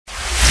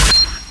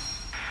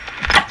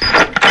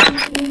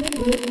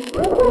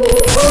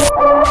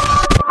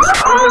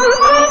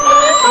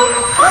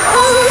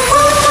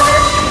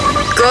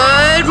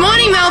Good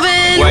morning,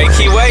 Melbourne.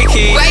 Wakey,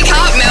 wakey. Wake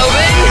up,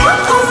 Melbourne.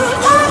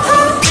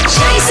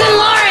 Jase and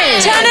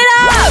Lauren. Turn it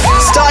up.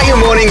 Start your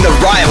morning the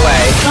right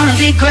way. Gonna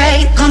be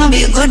great, gonna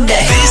be a good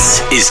day.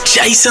 This is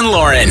Jase and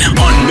Lauren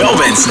on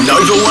Melbourne's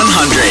Nova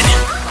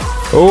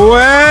 100.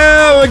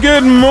 Well,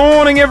 good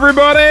morning,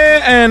 everybody,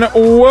 and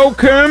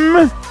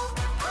welcome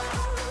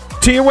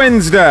to your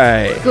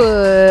Wednesday.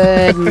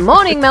 Good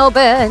morning,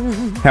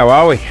 Melbourne. How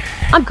are we?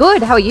 I'm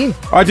good. How are you?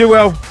 I do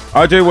well.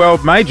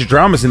 Major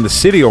dramas in the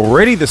city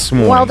already this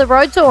morning. Well, the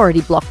roads are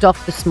already blocked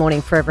off this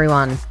morning for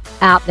everyone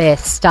out there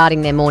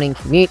starting their morning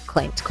commute.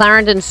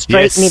 Clarendon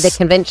Street Yes. near the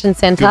convention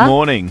centre. Good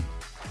morning.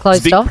 Closed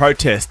It's a big off.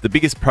 protest. The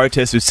biggest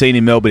protest we've seen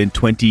in Melbourne in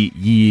 20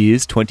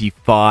 years.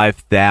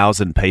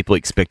 25,000 people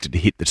expected to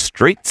hit the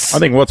streets. I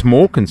think what's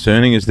more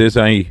concerning is is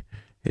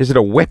it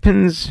a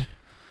weapons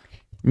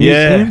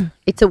museum?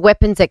 It's a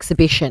weapons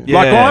exhibition. Yeah.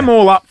 Like, I'm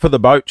all up for the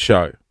boat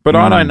show, but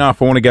I don't know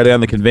if I want to go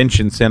down the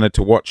convention centre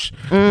to watch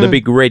the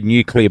big red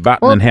nuclear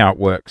button and how it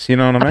works. You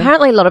know what I mean?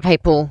 Apparently, a lot of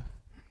people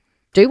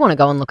do want to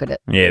go and look at it.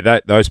 Yeah,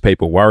 those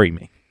people worry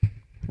me.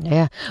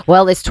 Yeah.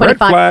 Well, there's Red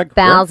flag,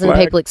 25,000 red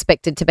flag. people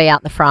expected to be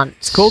out the front.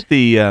 It's called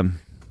the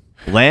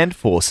Land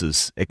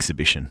Forces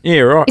exhibition. Yeah,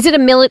 right. Is it a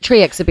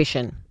military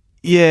exhibition?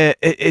 Yeah,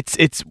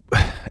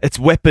 it's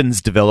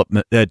weapons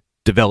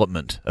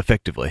development,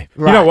 effectively.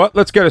 You know what?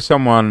 Let's go to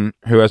someone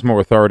who has more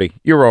authority.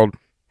 Your old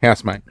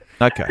housemate.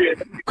 Okay.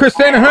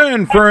 Christina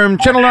Hearn from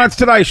Channel 9's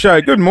Today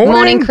Show. Good morning.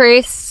 Morning,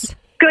 Chris.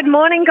 Good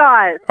morning,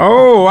 guys.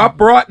 Oh, up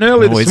bright and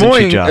early Oh, this isn't she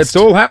morning. just? It's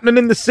all happening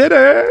in the city.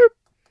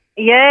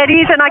 Yeah, it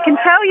is, and I can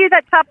tell you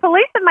that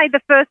police have made the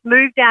first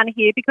move down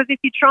here because if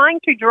you're trying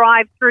to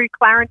drive through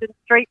Clarendon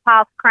Street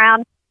past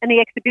Crown and the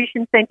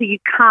exhibition centre, you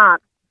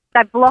can't.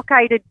 They've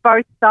blockaded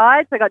both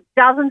sides. They've got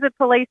dozens of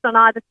police on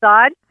either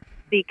side, so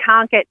you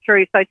can't get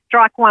through. So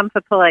strike one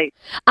for police.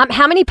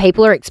 How many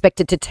people are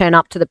expected to turn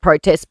up to the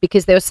protest?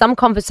 Because there was some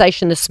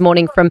conversation this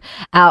morning from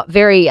our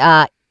very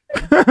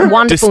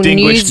wonderful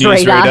Distinguished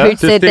newsreader newsreader. who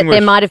said that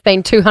there might have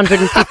been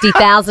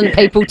 250,000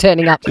 people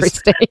turning up,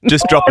 Christine.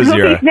 Just drop a Look,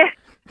 zero.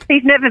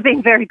 he's never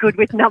been very good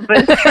with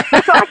numbers.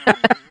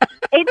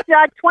 It's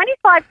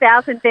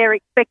 25,000 they're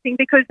expecting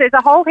because there's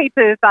a whole heap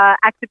of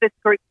activist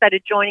groups that are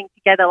joining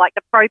together, like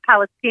the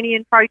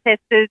pro-Palestinian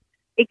protesters,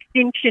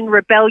 Extinction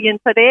Rebellion,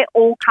 so they're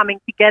all coming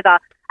together.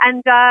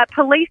 And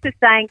police are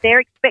saying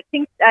they're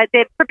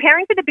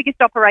preparing for the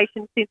biggest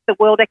operation since the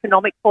World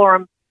Economic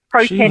Forum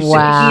protest Jeez.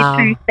 Wow. of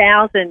the year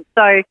 2000.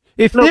 So,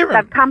 If look, they're-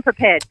 they've come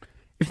prepared.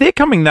 If they're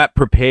coming that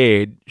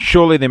prepared,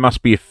 surely there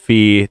must be a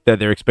fear that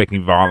they're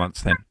expecting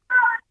violence then.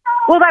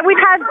 Well, they would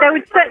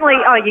certainly,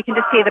 you can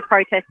just hear the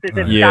protesters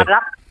have Yeah. started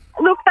up.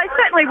 Look, they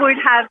certainly would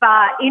have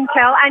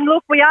intel. And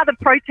look, we are the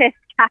protest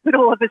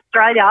capital of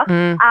Australia.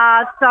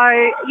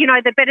 So,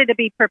 they're better to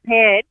be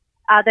prepared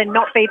than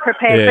not be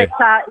prepared. Yeah.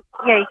 But,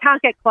 you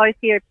can't get close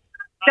here.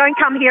 Don't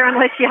come here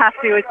unless you have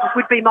to,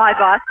 would be my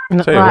advice.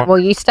 Tell you Right, what. well,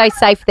 you stay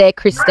safe there,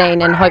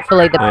 Christine, and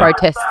hopefully the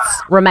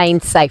protests remain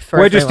safe for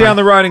We're everyone. just down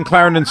the road in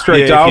Clarendon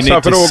Street, Yeah, Dale. if you So need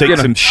if it to all seek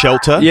some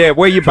shelter. yeah,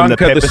 where you from the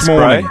bunker this pepper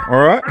morning. spray.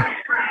 All right.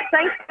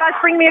 Thanks, guys.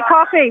 Bring me a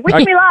coffee. Wish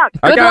me luck.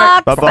 Good Okay.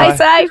 luck. Bye-bye.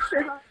 Stay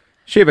safe.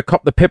 She ever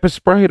cop the pepper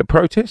spray at a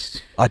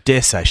protest? I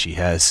dare say she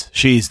has.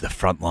 She's the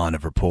front line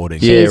of reporting.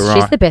 Yeah, She's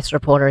right. the best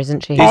reporter,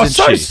 isn't she? Oh,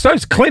 Isn't she?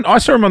 so's Clint. I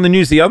saw him on the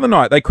news the other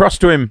night. They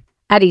crossed to him.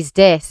 At his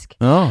desk.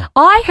 Oh.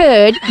 I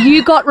heard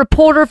you got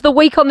Reporter of the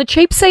Week on the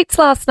cheap seats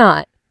last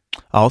night.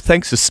 Oh,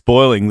 thanks for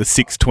spoiling the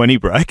 6:20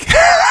 break.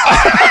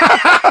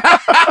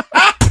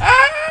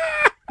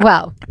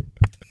 Well,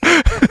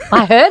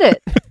 I heard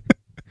it.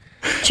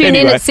 Tune in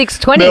Anyway, at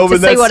 6:20 Melbourne, to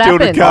see that's what still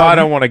to happens. come. I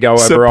don't want to go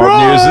over old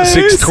news at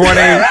Surprise!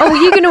 6:20. Oh,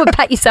 you're going to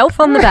pat yourself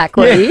on the back,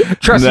 were you?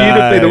 Trust you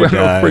to be the one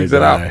who brings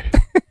it up.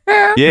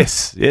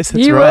 Yes, that's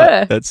You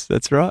right. were.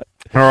 That's right.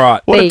 All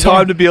right. What There a you go.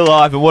 time to be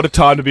alive and what a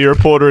time to be a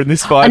reporter in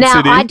this fine Now,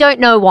 city. I don't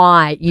know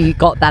why you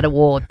got that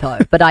award, though,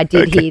 but I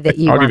did hear that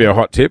you I'll won. give you a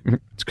hot tip.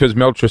 It's because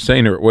Mel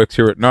Tresina, it works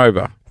here at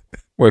Nova.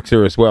 Works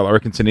here as well. I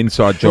reckon it's an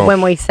inside job.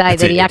 When we say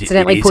That's that he it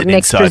accidentally is put an an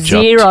extra inside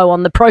job. 0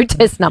 on the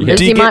protest numbers,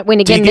 Do you might win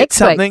do again you get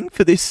next week. something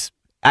for this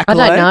I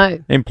accolade? don't know.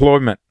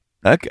 Employment.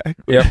 Okay.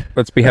 Yep.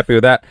 Let's be happy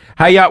with that.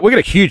 Hey, we've got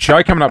a huge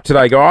show coming up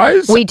today,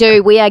 guys. We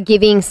do. We are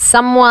giving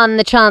someone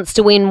the chance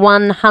to win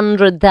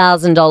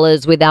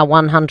 $100,000 with our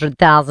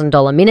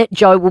 $100,000 minute.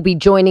 Jo will be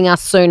joining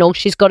us soon. All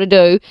she's got to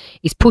do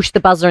is push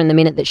the buzzer in the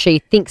minute that she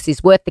thinks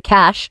is worth the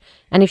cash.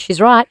 And if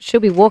she's right, she'll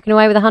be walking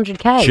away with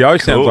 $100K. Joe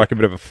sounds Cool. like a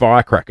bit of a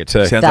firecracker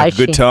too. Sounds like a Does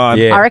good she? time.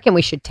 Yeah. I reckon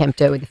we should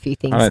tempt her with a few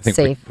things I don't to think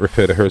see. we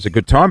refer to her as a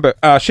good time, but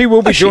she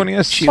will be joining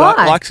us. She Why?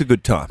 likes a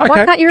good time. Okay.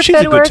 Why can't you She's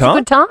refer a to her good as a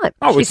good time?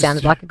 Oh, She it's-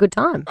 sounded like a good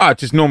time.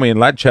 Just normally in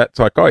lad chat, it's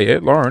like, oh yeah,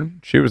 Lauren,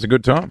 she was a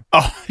good time.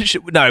 Oh,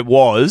 no, it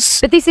was.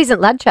 But this isn't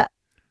lad chat.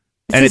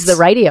 This And is it's-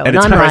 the radio, and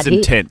it's I'm right present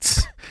here.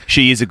 tense.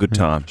 She is a good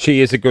time. She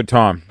is a good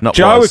time. Not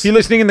Joe, was. if you're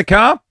listening in the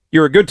car,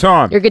 you're a good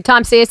time. You're a good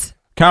time, sis.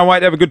 Can't wait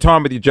to have a good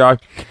time with you, Joe.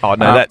 Oh,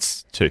 no,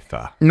 that's too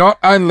far. Not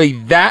only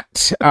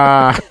that,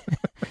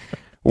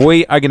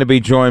 We are going to be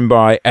joined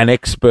by an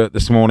expert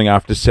this morning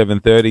after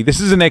 7:30. This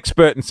is an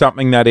expert in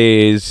something that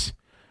is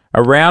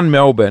around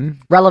Melbourne.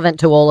 Relevant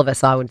to all of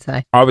us, I would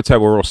say. I would say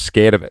we're all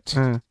scared of it.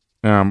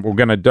 We're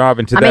going to dive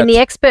into that. I mean, the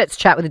experts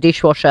chat with the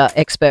dishwasher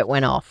expert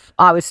went off.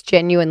 I was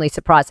genuinely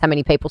surprised how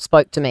many people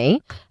spoke to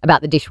me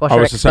about the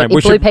dishwasher expert.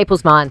 It blew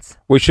people's minds.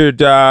 We should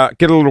get a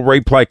little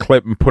replay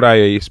clip and put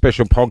a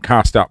special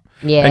podcast up.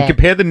 Yeah. And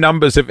compare the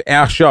numbers of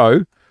our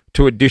show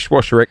to a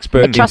dishwasher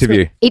expert Trust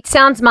interview. me, it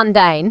sounds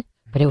mundane,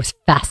 but it was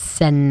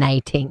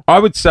fascinating. I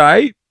would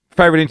say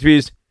favourite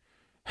interviews,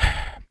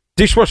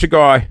 dishwasher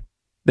guy,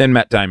 then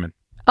Matt Damon.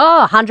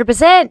 Oh,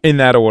 100%. In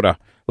that order.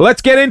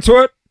 Let's get into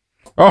it.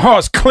 Oh,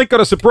 has Clint got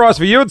a surprise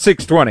for you at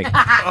 6:20?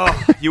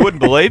 Oh, you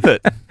wouldn't believe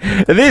it.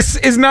 This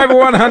is Nova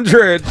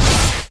 100.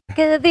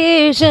 A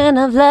vision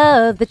of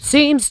love that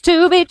seems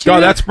to be true.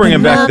 God, that's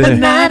bringing back the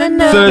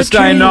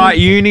Thursday night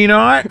uni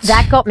night.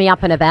 That got me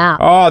up and about.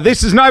 Oh,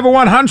 this is Nova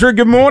 100.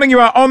 Good morning. You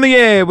are on the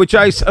air with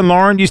Jase and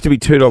Lauren. Used to be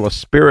 $2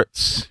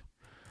 spirits.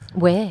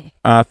 Where?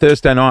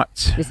 Thursday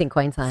nights. This in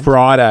Queensland.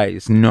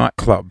 Fridays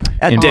nightclub.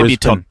 At in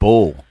Debutante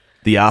Ball,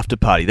 the after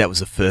party, that was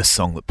the first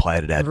song that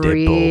played at our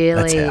Deb Ball.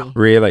 That's how.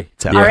 Really?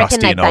 That's how I reckon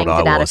crusty they and old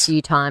banged it I out a was.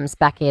 few times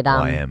back at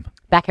I am.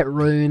 back at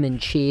Room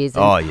and Cheers.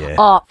 And, Oh, yeah.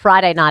 Oh,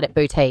 Friday night at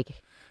Boutique.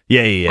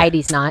 Yeah.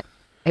 80s night.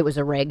 It was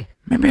a reg.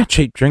 Remember how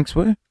cheap drinks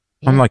were?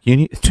 Yeah. I'm like,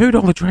 uni,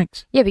 $2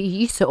 drinks. Yeah, but you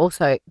used to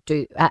also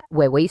do, at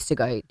where we used to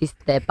go,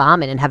 their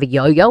barman and have a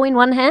yo-yo in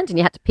one hand, and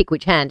you had to pick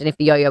which hand, and if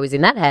the yo-yo was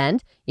in that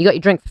hand, you got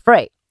your drink for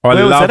free. I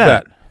Where was love that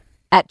at? that.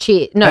 At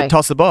Cheers. No. At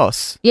Toss the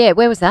Boss. Yeah,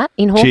 where was that?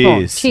 In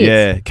Hawthorne. Cheers.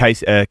 Yeah,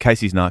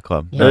 Casey's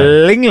nightclub. Yeah.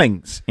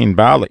 Linglings in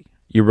Bali.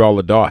 You roll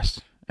a dice,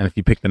 and if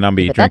you pick the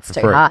number, you But drink that's for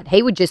too free. hard.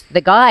 He would just,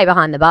 the guy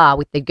behind the bar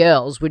with the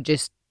girls would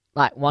just,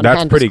 like, one That's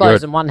hand was pretty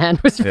closed good. and one hand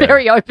was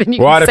very open.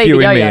 You Well, I could had a see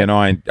few the in me, yo-yo. and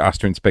I asked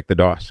to inspect the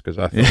dice because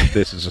I thought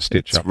this is a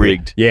stitch It's up.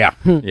 rigged. Yeah,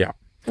 yeah.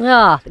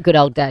 Ah, the good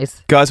old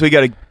days. Guys, we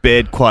go to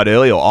bed quite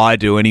early, or I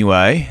do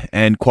anyway,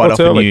 and quite What's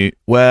often early?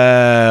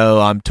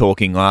 I'm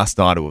talking last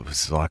night, it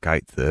was like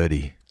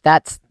 8:30.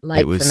 That's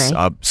late It was, for me.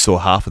 I saw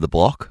half of the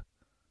block,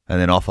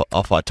 and then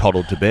off I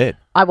toddled to bed.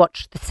 I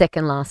watched the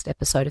second last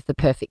episode of The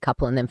Perfect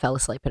Couple and then fell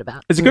asleep at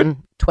about Is it good?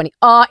 20.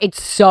 Oh,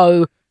 it's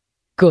so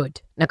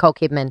good. Nicole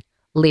Kidman,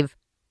 Liv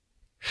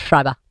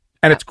Schreiber,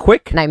 And it's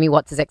quick. Naomi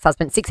Watts'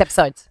 ex-husband. 6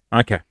 episodes.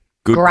 Okay.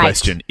 Good Great.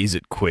 question. Is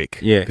it quick?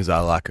 Yeah. Because I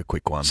like a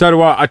quick one. So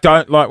do I. I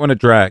don't like when it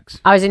drags.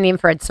 I was in the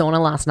infrared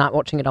sauna last night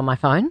watching it on my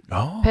phone.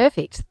 Oh,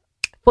 Perfect.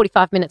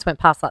 45 minutes went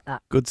past like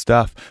that. good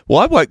stuff. Well,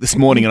 I woke this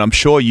morning, and I'm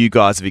sure you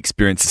guys have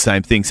experienced the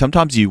same thing.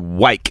 Sometimes you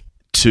wake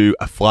to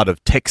a flood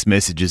of text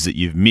messages that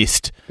you've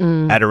missed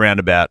at around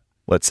about,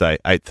 let's say,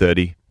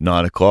 8:30,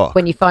 9 o'clock.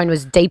 When your phone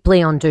was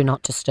deeply on Do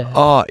Not Disturb.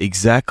 Oh,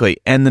 exactly.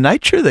 And the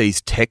nature of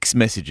these text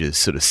messages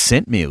sort of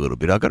sent me a little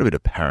bit. I got a bit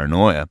of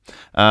paranoia.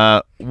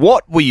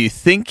 What were you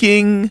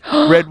thinking?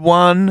 Read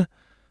one.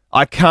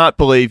 I can't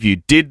believe you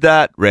did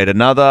that. Read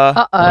another.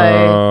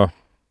 Uh-oh.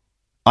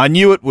 I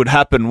knew it would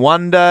happen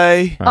one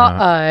day. Uh-oh.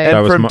 And that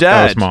was from That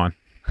Dad. was mine.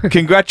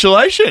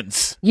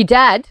 Congratulations. Your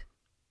dad?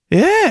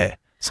 Yeah.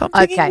 So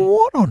I'm thinking, Okay.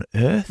 what on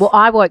earth? Well,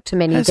 I woke to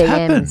many has DMs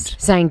happened?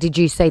 saying, did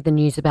you see the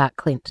news about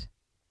Clint?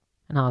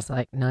 And I was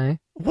like, no.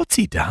 What's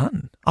he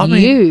done? I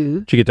mean, You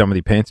Did you get done with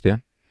your pants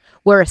down?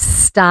 were a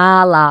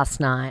star last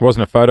night.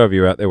 Wasn't a photo of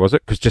you out there, was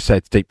it? Because just say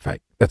it's deep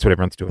fake. That's what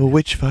everyone's doing. well,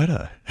 which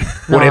photo?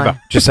 Whatever. No.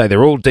 Just say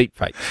they're all deep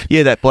fake.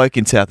 Yeah, that bloke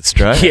in South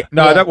Australia. Yeah.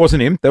 No, Yeah. that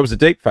wasn't him. That was a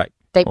deep fake.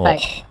 Deep Oh,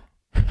 fake.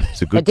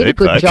 It's a They good did a deep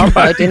good fake. job,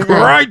 though, didn't they?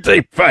 Great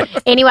deep fake.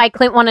 Anyway,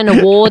 Clint won an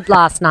award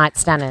last night,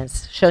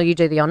 Stanners. Shall you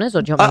do the honours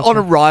or do you want me On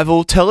a to?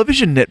 rival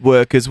television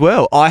network as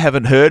well. I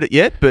haven't heard it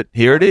yet, but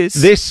here it is.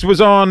 This was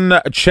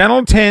on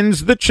Channel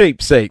 10's The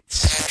Cheap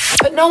Seats.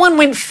 But no one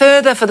went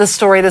further for the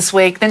story this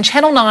week than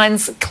Channel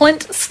 9's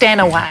Clint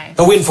Stanaway.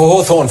 A win for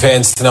Hawthorn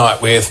fans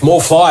tonight, with more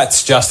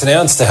flights just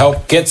announced to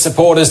help get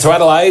supporters to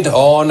Adelaide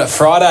on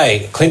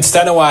Friday. Clint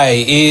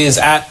Stanaway is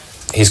at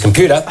his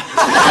computer. What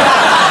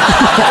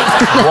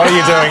are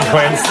you doing,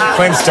 Clint?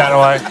 Clint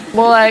Stanaway.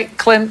 More like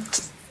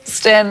Clint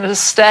Stan to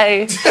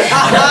stay.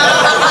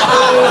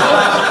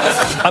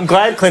 I'm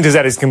glad Clint is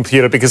at his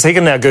computer because he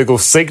can now Google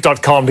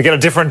seek.com to get a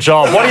different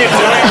job. What are you doing,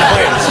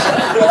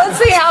 Clint? Let's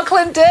see how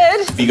Clint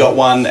did. You got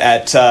one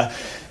at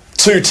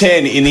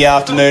 2:10 in the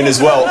afternoon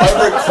as well.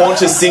 Over at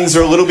Qantas, things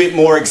are a little bit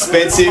more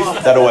expensive.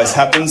 That always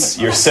happens.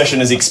 Your session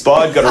has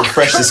expired. Got to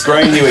refresh the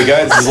screen. Here we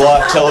go. This is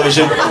live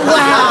television. Great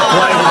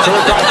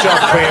job,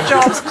 Clint.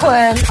 Jobs,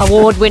 Clint.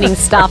 Award-winning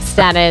stuff,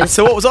 Stanners.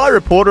 So what was I?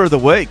 Reporter of the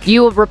week.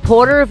 You were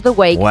reporter of the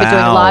week for doing a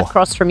Wow. live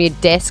cross from your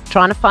desk,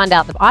 trying to find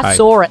out. I Hey.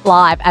 saw it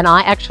live and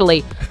I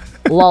actually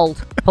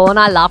lolled. Paul and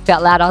I laughed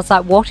out loud. I was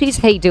like, what is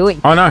he doing?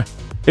 I know.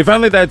 If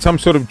only they had some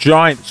sort of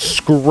giant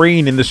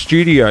screen in the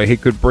studio he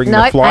could bring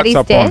No, the at flights his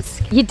up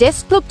desk. Your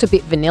desk looked a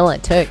bit vanilla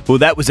too. Well,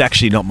 that was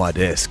actually not my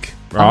desk.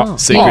 on. Right. You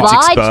Secrets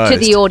lied exposed. to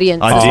the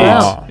audience I as did.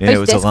 well. Yeah, Whose it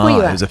was a desk were lie.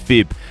 you It at? was a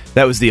fib.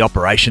 That was the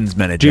operations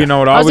manager. Do you know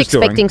what I I was was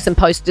doing? expecting some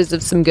posters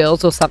of some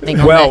girls or something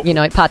on Well,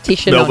 that,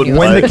 partition on your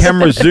When the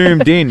camera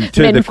zoomed in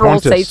to Men the for All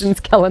Qantas, Seasons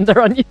calendar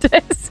on your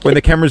desk. when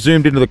the camera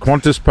zoomed into the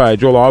Qantas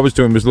page, all I was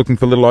doing was looking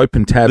for little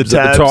open tabs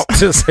at the top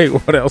to see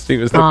what else he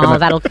was looking Oh, at.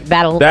 that'll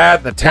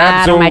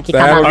That'll make you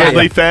come that'll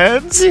ungry. get you.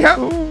 OnlyFans? Yeah.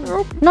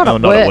 Not No,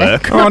 at not work. at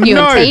work. Not Oh, you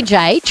no. and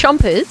TJ.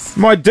 Chompers.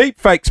 My deep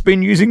fake's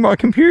been using my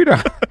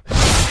computer.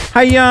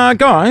 Hey,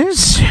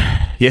 guys,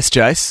 Yes,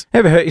 Jase.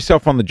 ever hurt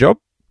yourself on the job?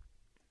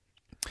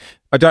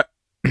 I don't.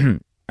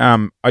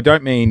 I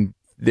don't mean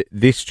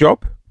this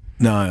job.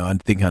 No, I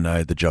think I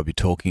know the job you're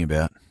talking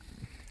about.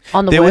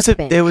 On the There was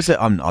workbench.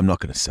 a. I'm not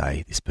going to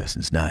say this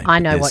person's name. I but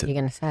know there's what a you're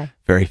going to say.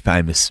 Very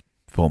famous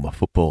former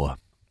footballer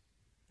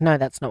No,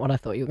 that's not what I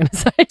thought you were going to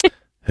say.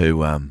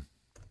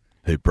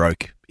 who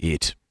broke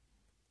it.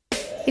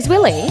 Is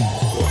Willie?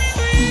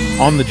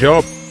 On the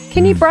job.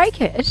 Can you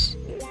break it?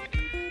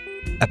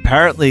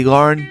 Apparently,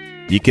 Lauren,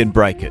 you can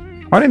break it.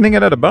 I didn't think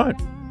it had a bone.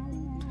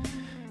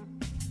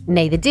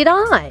 Neither did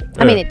I.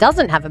 I mean, it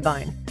doesn't have a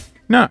bone.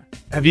 No.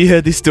 Have you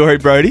heard this story,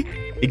 Brody?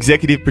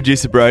 Executive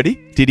producer Brody.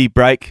 Did he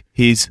break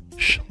his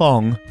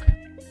schlong?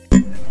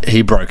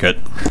 He broke it.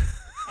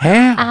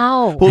 How?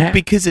 Ow. Well,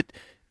 because it.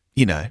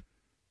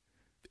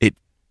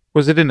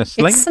 Was it in a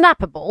sling? It's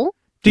snappable.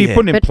 Do you Yeah.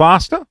 put it in But-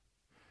 plaster?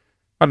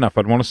 I don't know if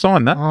I'd want to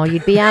sign that. Oh,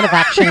 you'd be out of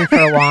action for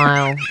a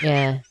while.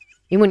 Yeah.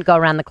 You wouldn't go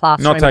around the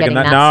classroom Not taking getting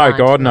that. that No, signed.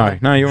 God, no.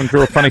 No, you want to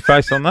draw a funny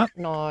face on that?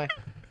 No.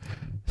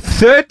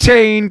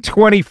 13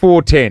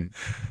 24 10.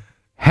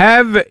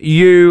 Have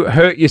you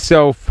hurt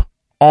yourself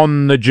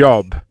on the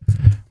job?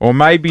 Or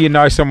maybe you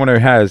know someone who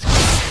has.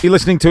 You're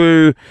listening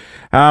to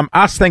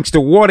us thanks to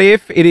What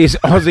If. It is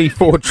Aussie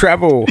for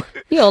Travel.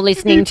 You're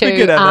listening to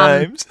forget our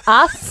names.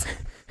 us.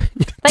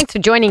 Thanks for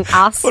joining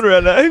us. What are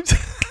our names?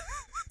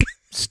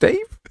 Steve?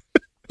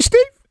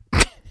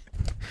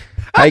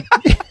 Hey,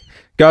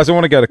 guys, I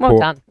want to go to Well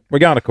court. done. We're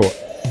going to court.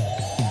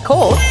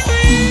 Court?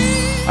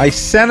 A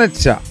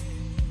senator.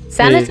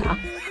 Senator?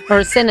 Or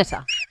a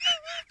senator?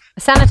 A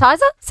sanitizer?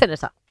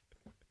 Senator.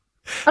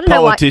 I don't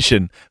know why.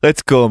 Politician.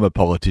 Let's call him a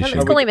politician.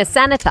 Let's call him a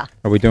senator.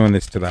 Are we doing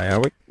this today, are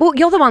we? Well,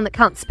 you're the one that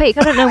can't speak.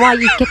 I don't know why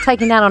you get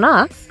taken that on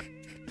us.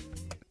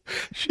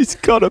 She's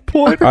got a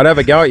point. I'd have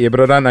a go at you, but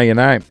I don't know your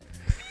name.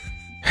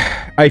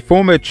 A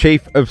former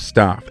chief of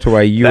staff to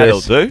a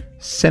US That'll do.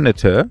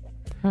 senator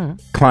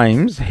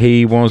claims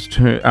he was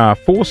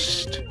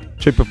forced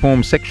to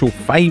perform sexual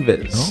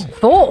favours.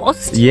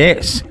 Forced?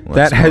 Yes,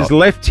 that has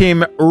left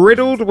him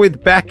riddled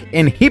with back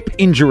and hip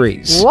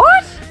injuries.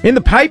 What? In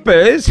the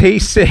papers, he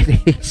said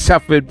he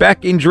suffered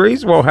back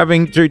injuries while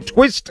having to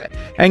twist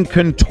and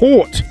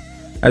contort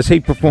as he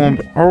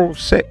performed oral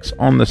sex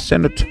on the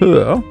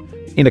senator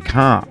in a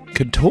car.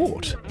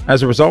 Contort?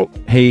 As a result,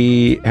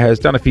 he has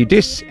done a few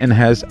discs and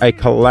has a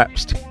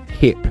collapsed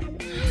hip.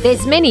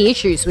 There's many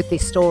issues with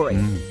this story.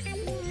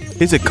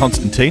 Here's a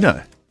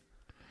Constantino.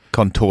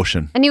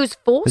 Contortion. And he was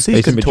forced? Is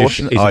he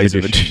contortion? He's Oh, a he's a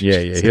magician.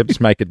 magician. Yeah. He'll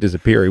just make it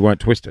disappear. He won't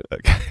twist it.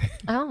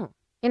 Oh,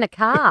 in a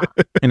car.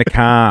 In a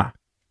car.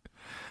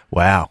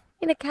 Wow.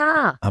 In a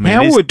car. I mean,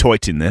 How there's would-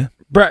 toit in there.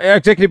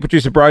 Executive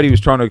producer Brody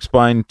was trying to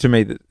explain to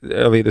me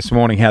earlier this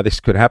morning how this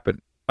could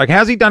happen. Like,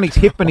 how's he done his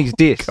hip and his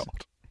disc?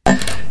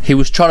 He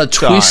was trying to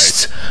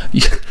twist.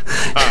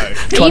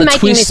 Are you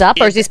making this up,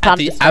 or is this part of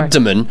the the story?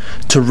 abdomen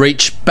to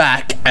reach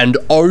back and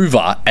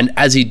over, and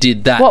as he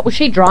did that, What was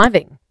she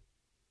driving?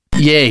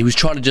 yeah, he was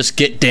trying to just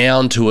get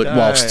down to it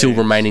while still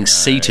remaining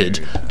seated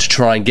to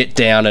try and get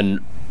down and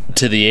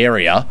to the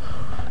area,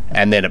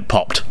 and then it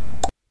popped.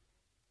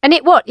 And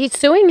what? He's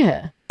suing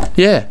her.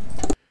 Yeah.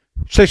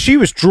 So she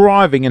was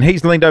driving and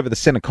he's leaned over the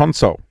centre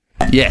console.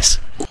 Yes.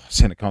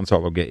 Centre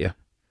console will get you.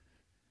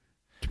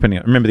 Depending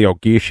on, remember the old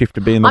gear shifter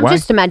being the I'm way?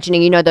 just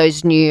imagining,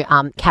 those new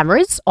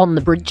cameras on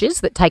the bridges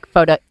that take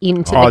photo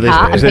into Oh, the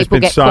car, and there's people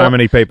been get so caught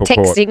many people caught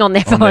texting on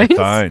their On phones. their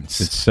phones.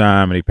 There's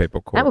so many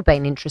people caught. That would be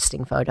an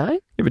interesting photo. You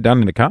ever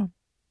done in a car?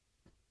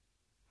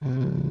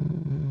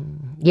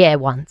 Yeah,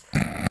 once.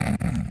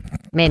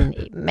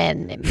 Many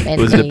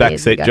Was it a years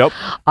backseat ago. job?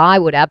 I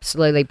would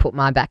absolutely put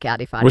my back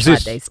out if I Was tried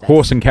this these days.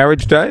 horse and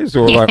carriage days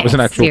or like was it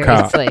an actual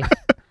car? Seriously.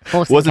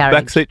 Horse Was it and a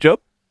carriage. backseat job?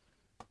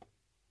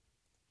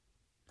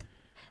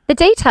 The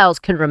details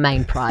can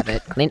remain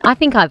private, Clint. I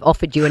think I've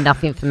offered you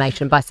enough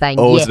information by saying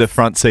Or yes. was it a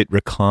front seat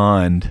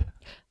reclined?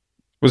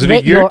 Was it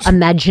Let a your ute?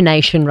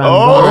 imagination run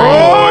Oh,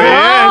 wild.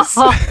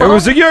 yes. It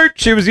was a ute.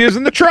 She was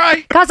using the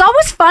tray. Guys, I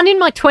was fun in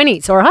my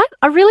 20s, all right?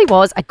 I really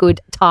was a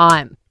good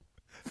time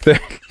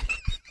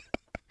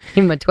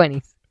in my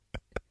 20s.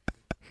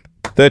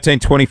 13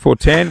 24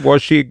 10.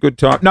 Was she a good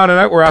time? No.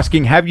 We're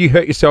asking, have you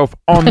hurt yourself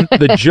on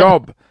the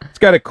job? Let's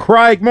go to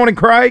Craig. Morning,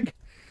 Craig.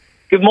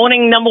 Good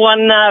morning, number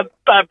one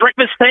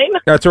breakfast team.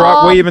 That's all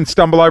right. We even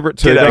stumble over it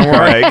too. G'day, Don't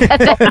worry.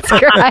 Craig.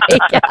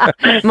 That's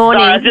great.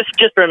 Morning.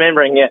 Just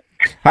remembering, yeah.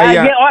 Hey,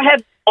 Yeah,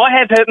 I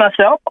have hurt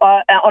myself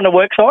out on the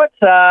work site.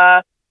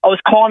 I was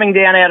climbing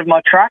down out of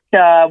my truck,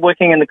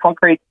 working in the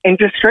concrete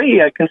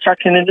industry,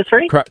 construction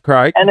industry.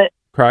 Craig. And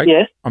Craig.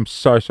 Yes. I'm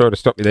so sorry to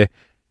stop you there.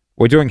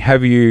 We're doing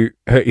have you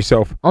hurt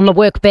yourself On the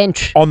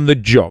workbench. on the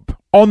job?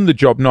 on the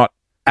job, not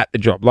at the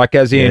job. Like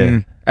as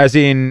in,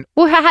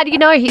 Well, how do you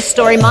know his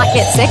story might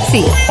get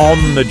sexy?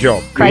 on the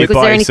job. Craig, was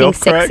there anything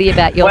sexy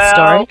about your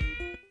story?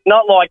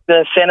 Not like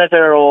the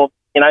senator or,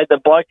 the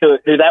bloke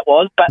who that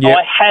was, but Yep.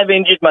 I have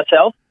injured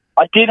myself.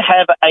 I did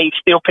have a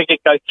steel picket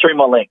go through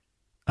my leg.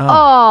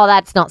 Oh,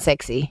 that's not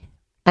sexy.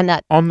 And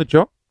that, On the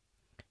job?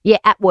 yeah,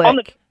 at work.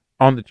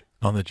 On the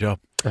job.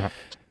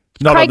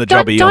 Not on the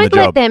job, don't on the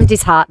let job. them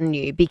dishearten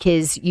you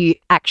because you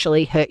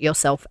actually hurt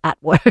yourself at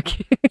work.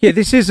 Yeah,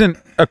 this isn't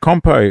a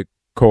compo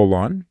call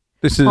line.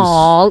 This is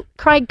Oh,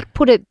 Craig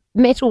put a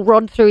metal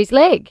rod through his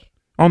leg.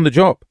 on the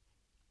job.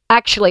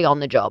 Actually on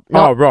the job. Oh,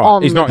 Not right.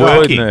 on He's the not job.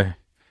 including there.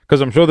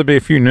 Because I'm sure there'd be a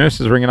few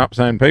nurses ringing up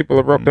saying people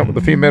have rocked up with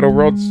a few metal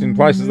rods in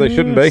places they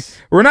shouldn't be.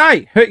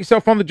 Renee, hurt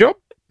yourself on the job?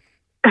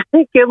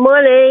 Good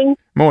morning.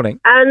 Morning.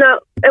 No,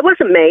 it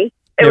wasn't me.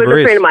 It Never was a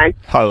is. friend of mine.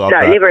 I love No,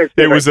 that. never is.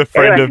 It was a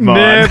friend of mine.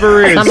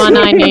 Never is. Someone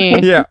I knew.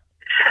 Yeah.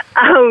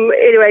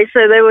 Anyway,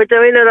 so they were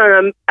doing it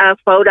on a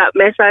fold-up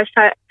massage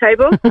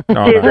table.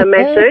 There's a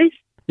masseuse.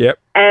 Yep.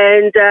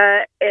 And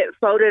it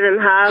folded in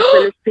half,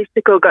 and his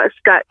testicle got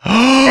stuck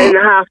in the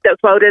half that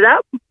folded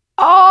up.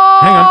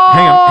 Oh!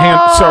 Hang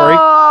on.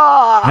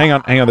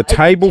 Sorry. Hang on. The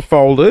table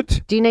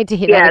folded. Do you need to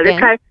hit Yeah, that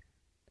again?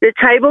 the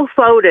table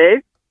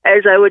folded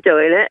as they were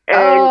doing it,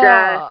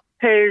 and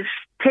his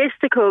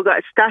testicle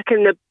got stuck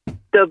in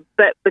the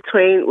bit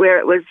between where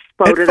it was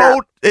folded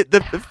up. It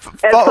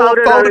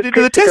folded on his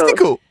into the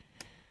testicle.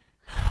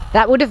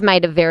 That would have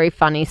made a very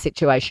funny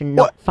situation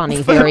not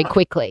funny very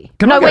quickly.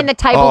 Can I when go- the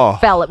table Oh.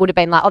 fell, it would have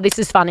been like, oh, this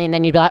is funny, and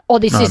then you'd be like, oh,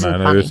 this isn't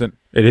No, funny. it isn't.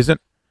 It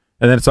isn't.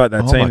 And then it's like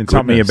that Oh, scene my in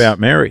Something goodness. About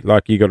Mary.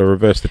 Like you got to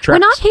reverse the tracks.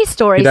 When I hear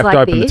stories You'd have like to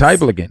open this, the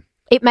table again.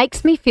 it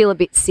makes me feel a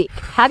bit sick.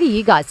 How do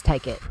you guys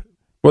take it?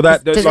 Well,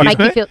 that Does it make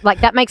you feel like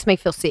that makes me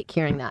feel sick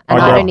hearing that, and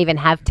I I grab- don't even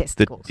have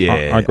testicles.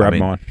 Yeah, I grabbed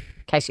mine.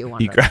 In case you're You,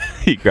 wondering,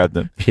 you grab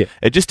them. Yeah.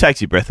 It just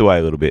takes your breath away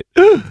a little bit.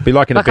 Be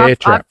like in like a bear I've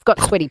trap. got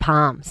sweaty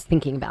palms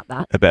thinking about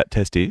that. About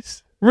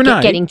testes.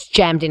 Renee, Getting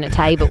jammed in a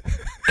table.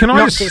 can I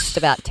Not just just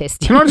about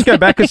testing. can I just go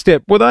back a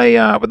step? Were they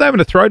having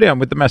a throwdown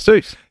with the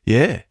masseuse?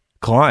 Yeah,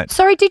 client.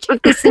 Sorry, did you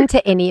listen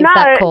to any of No.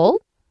 that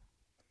call?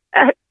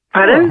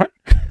 Pardon?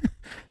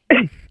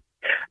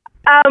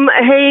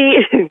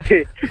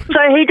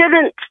 He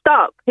didn't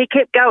stop. He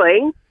kept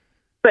going,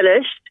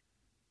 finished,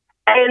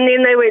 and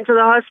then they went to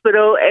the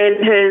hospital, and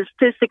his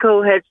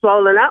testicle had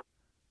swollen up,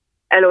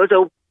 and it was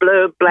all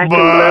blue, black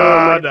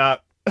and blue. Nah.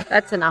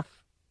 That's enough.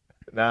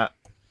 Nah.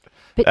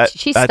 But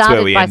she that's where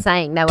started we by end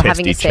saying they were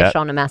having a testy sesh chat.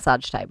 on a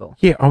massage table.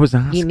 Yeah, I was You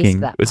asking. missed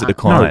that Was it the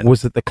part. client? No,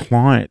 was it the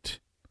client?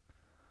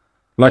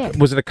 Like, Yeah.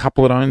 was it a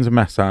couple that owns a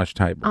massage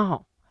table?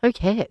 Oh, who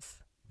cares?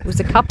 It was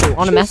a couple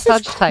on a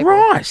massage table.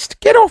 Christ,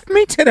 get off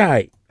me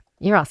today.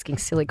 You're asking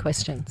silly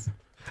questions.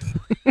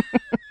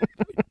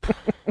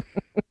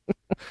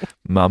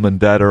 Mum and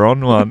Dad are on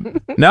one.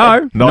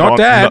 No, not on-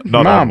 Dad.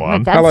 not on Mum.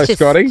 one. That's Hello, just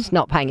Scotty.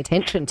 not paying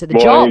attention to the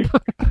Morning.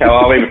 job. How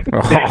are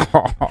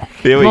we?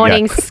 There we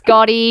Morning, go.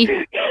 Scotty.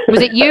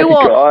 Was it you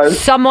or Guys.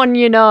 someone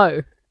you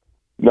know?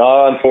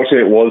 No,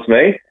 unfortunately, it was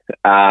me.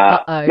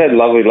 Uh-oh. Met a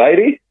lovely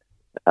lady.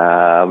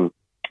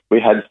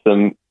 We had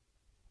some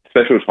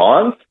special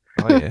times,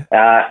 Oh,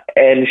 yeah.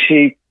 and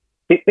she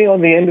hit me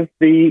on the end of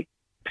the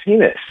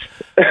penis.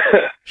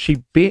 She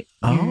bit.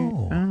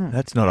 Oh,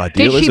 that's not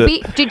ideal, Did is she it?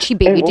 beat? Did she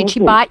beat you? Did she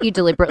bite you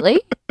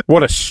deliberately?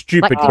 What a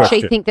stupid Like, did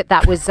question. she think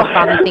that was a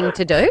fun thing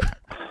to do?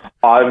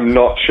 I'm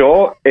not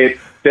sure. It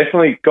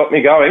definitely got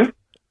me going.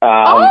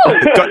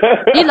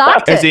 You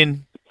liked As it.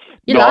 in,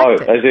 You no,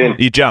 liked it. as in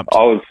you jumped.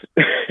 I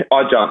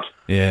jumped.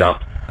 Yeah.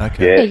 Jumped.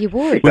 Okay. Yeah, you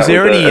would. Was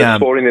there any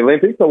sport in the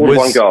Olympics? I would have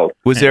won gold.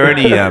 Was there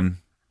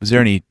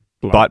any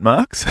bite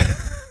marks?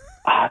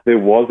 There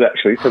was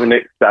actually. So the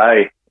next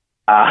day,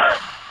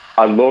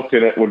 I looked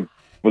and it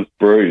was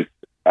bruised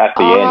at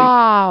the end.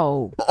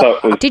 Oh. So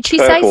it was Did she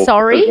say purple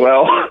sorry? as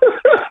well?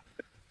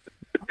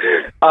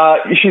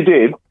 She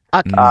did.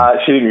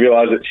 Okay. She didn't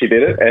realise that she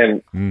did it,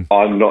 and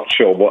I'm not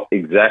sure what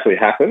exactly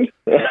happened.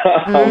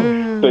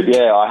 But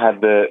yeah, I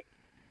had the.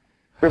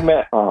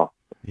 Oh,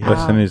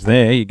 Lesson is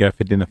there. You go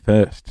for dinner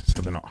first,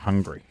 so they're not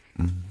hungry.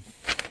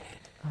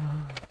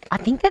 I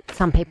think that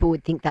some people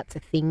would think that's a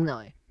thing,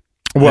 though.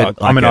 Well,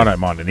 I mean, okay. I don't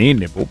mind an ear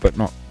nibble, but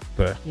not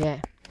the. Yeah.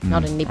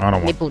 Not a nibble. I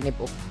don't want-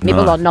 Nibble.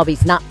 Nibble on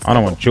Nobby's nuts. I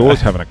don't want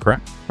Jaws having a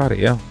crack.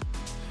 Bloody hell!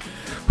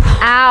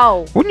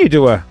 Ow. Wouldn't you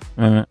do a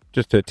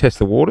just to test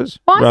the waters?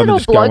 Why is rather it than all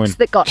just go blokes in-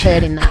 that got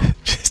hurt in that?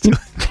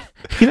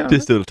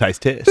 just a little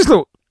taste test. Just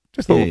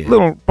a little, Yeah.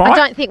 little I bite.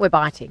 don't think we're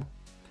biting.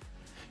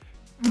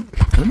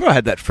 Remember, I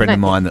had that friend of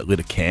mine that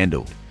lit a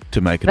candle to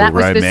make it That all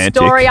was romantic. the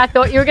story I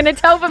thought you were going to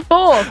tell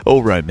before.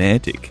 All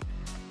romantic,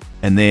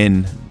 and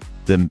then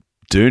the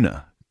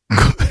doona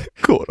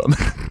caught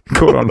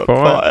on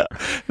fire.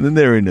 and then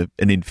they're in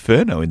an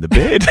inferno in the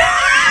bed.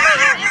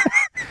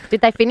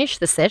 Did they finish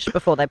the sesh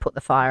before they put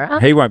the fire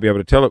out? He won't be able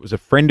to tell. It was a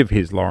friend of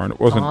his, Lauren. It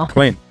wasn't Oh,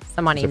 Clint.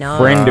 someone he It's a knows.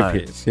 friend No. of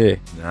his. Yeah.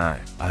 No,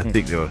 I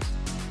think there was.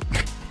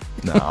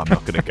 No, I'm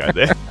not going to go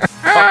there.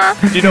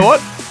 Do you know what?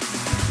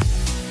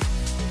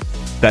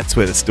 That's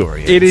where the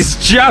story is. It is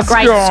just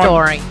Great gone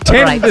story.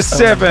 10 Great to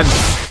story. 7.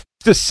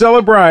 to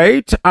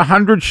celebrate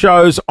 100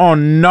 shows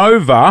on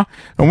Nova.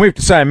 And we have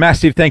to say a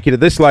massive thank you to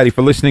this lady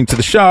for listening to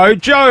the show,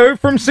 Jo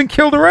from St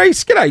Kilda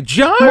East. G'day,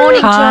 Jo.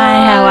 Morning, Jo.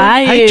 How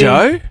are you? Hey,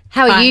 Jo.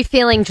 How are you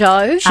feeling,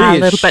 Jo? A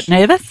little bit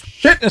nervous.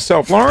 Shitting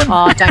herself, Lauren.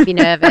 Oh, don't be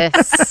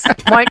nervous.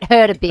 Won't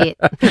hurt a bit.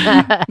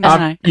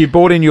 No. You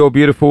brought in your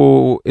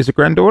beautiful, is it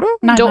granddaughter?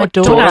 No, my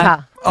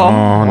daughter.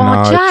 Oh,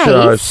 no, Jase.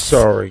 Jo,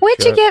 sorry.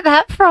 Where'd you get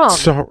that from?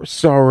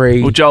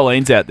 Sorry. Well,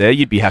 Jolene's out there.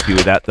 You'd be happy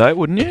with that, though,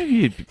 wouldn't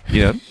you?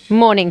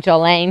 Morning,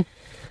 Jolene.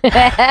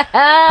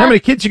 How many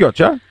kids you got,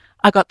 Jo?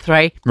 I got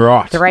 3.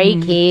 Right.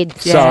 3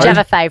 kids. Yeah. Do you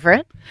have a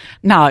favourite?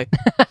 No.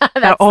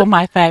 They're all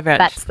my favourites.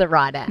 That's the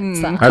right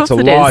answer. That's a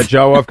lie,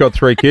 Jo. I've got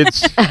 3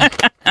 kids.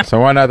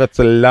 So I know that's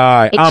a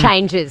lie. It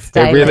changes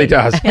daily. It really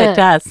does. It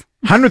does.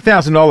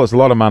 $100,000, a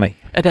lot of money.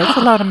 It is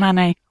a lot of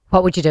money.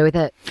 What would you do with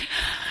it?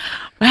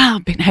 Well,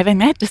 I've been having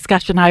that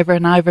discussion over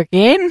and over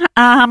again.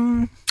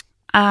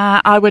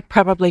 I would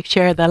probably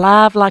share the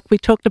love like we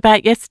talked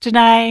about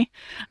yesterday.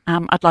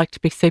 I'd like to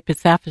be super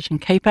selfish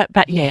and keep it,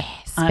 but yeah.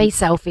 Be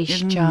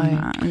selfish,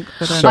 Jo.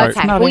 So-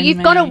 Okay, well,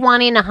 you've got a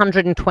 1 in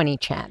 120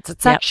 chance.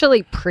 It's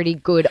actually pretty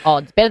good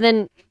odds. Better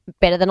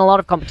than a lot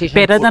of competition.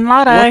 Better than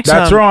Lotto.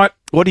 That's right.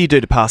 What do you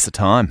do to pass the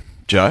time,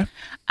 Jo?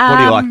 What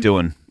do you like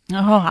doing?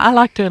 Oh, I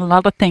like doing a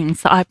lot of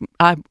things. I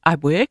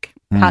work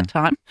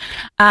part-time,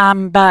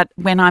 but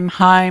when I'm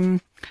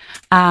home,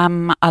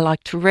 I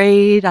like to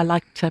read. I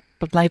like to,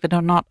 believe it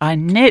or not, I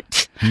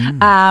knit.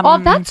 Oh,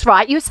 that's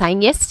right. You were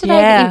saying yesterday.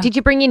 Yeah. Did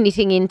you bring your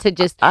knitting in to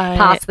just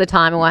pass the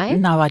time away?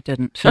 No, I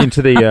didn't.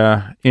 Into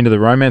the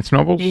romance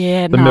novels?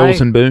 Yeah, The no. Mills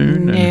and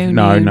Boone?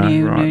 No, Right,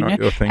 no. not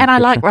your thing. And I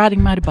like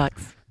riding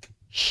motorbikes.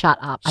 Shut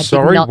up. I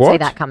Sorry, did not see what?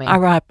 that coming. I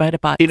ride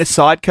motorbikes. In a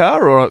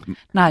sidecar or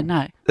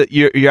No.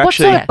 you're What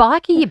actually. sort of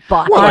bike are you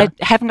biking? I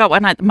haven't got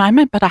one at the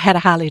moment, but I had a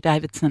Harley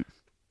Davidson.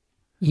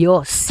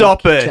 You're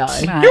Stop sick, it. Jo.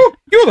 No.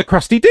 You're the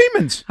crusty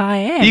demons. I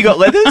am. You got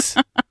leathers?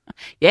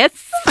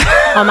 Yes.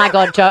 Oh my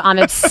God, Jo, I'm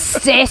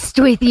obsessed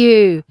with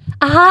you.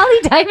 A Harley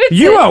Davidson.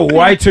 You are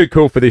way too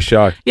cool for this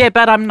show. Yeah,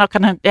 but I'm not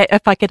going to,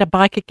 if I get a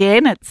bike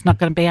again, it's not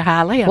going to be a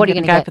Harley. I'm What are you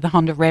going to gonna go get? for the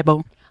Honda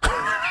Rebel.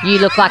 You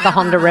look like a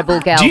Honda Rebel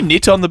girl. Do you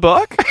knit on the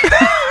bike?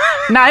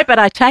 No, but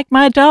I take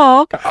my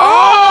dog.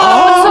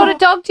 What sort of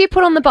dog do you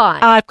put on the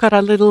bike? I've got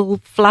a little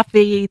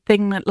fluffy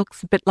thing that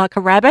looks a bit like a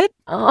rabbit.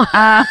 Oh.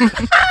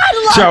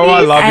 Jo,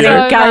 I love And you.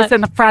 it goes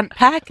in the front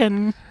pack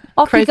and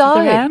Off you cruises go.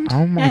 around.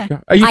 Oh my Yeah.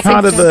 God. Are you I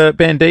part could of the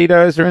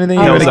Banditos or anything?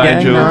 Hells You in a gang?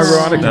 Angels. No,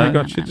 right. Okay, No.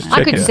 gotcha. Just I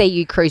checking. could see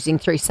you cruising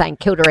through St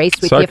Kilda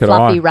East with So your could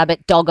fluffy I.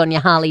 rabbit dog on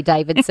your Harley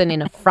Davidson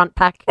in a front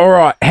pack. All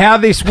right, how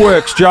this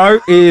works, Jo,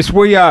 is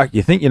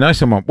you think you know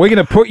someone. We're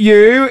going to put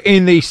you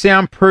in the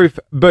soundproof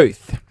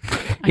booth.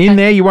 In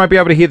there, you won't be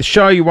able to hear the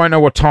show. You won't know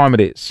what time it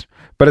is.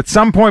 But at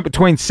some point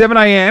between 7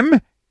 a.m.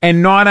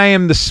 and 9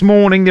 a.m. this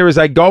morning, there is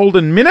a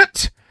golden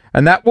minute,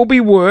 and that will be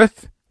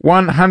worth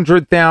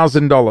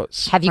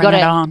 $100,000. Have you Bring got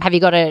it on. Have you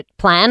got a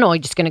plan, or are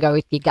you just going to go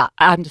with your gut?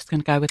 I'm just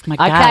going to go with my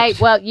gut. Okay,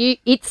 well,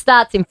 it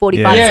starts in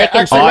 45 Yeah.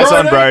 seconds. actually, Eyes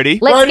Brody, on Brody.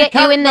 Let's get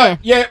you in there.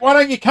 Yeah, why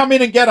don't you come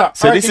in and get up?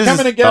 So I this reckon is. come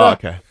in and get up.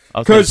 Okay. I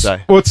was going to Because,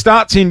 say. well, it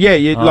starts in,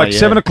 like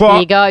 7 o'clock.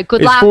 There you go.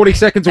 Good it's luck. 40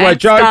 seconds away.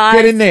 Thanks, Jo, guys.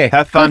 get in there.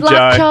 Have fun, Good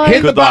luck, Jo. Jo. Hit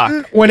the Good button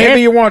luck. whenever Yes.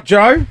 you want,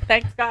 Jo.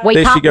 Thanks, guys. We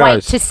There she can't wait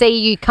goes. to see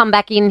you come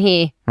back in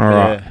here All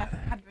right.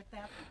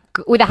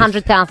 with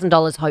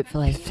 $100,000,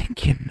 hopefully. I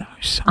think you know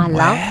I someone.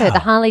 love her, the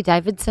Harley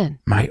Davidson.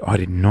 Mate, I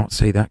did not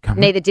see that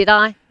coming. Neither did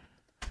I.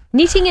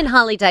 Knitting and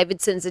Harley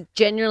Davidsons are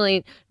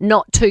generally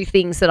not two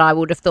things that I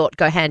would have thought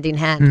go hand in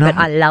hand, No. but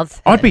I love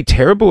her. I'd be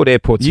terrible at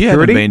airport You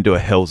haven't security. been to a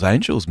Hells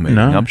Angels meeting.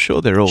 No. I'm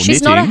sure they're all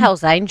She's knitting. not a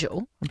Hell's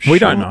Angel. We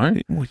don't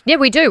know. Yeah,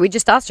 we do. We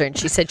just asked her and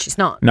she said she's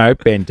not. No,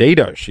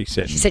 Bandito, she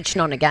said. She said she's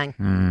not in a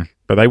gang.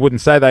 But they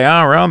wouldn't say they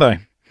are they?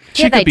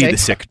 She Yeah, could they be do. the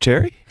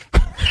secretary.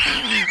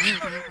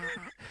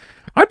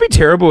 I'd be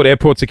terrible at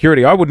airport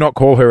security. I would not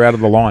call her out of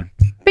the line.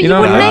 But you,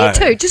 know wouldn't that?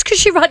 need to. Just because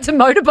she rides a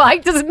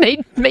motorbike doesn't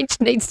mean she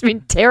needs to be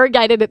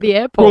interrogated at the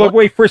airport. Well, if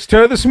we frisked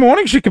her this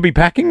morning, she could be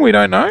packing. We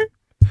don't know.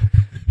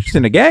 She's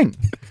in a gang.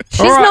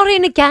 she's not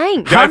in a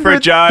gang. Go for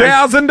it, Jo.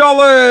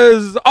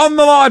 $100,000 on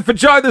the line for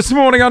Jo this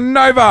morning on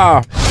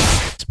Nova.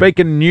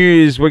 Speaking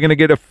news, we're going to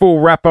get a full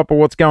wrap-up of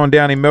what's going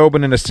down in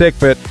Melbourne in a sec,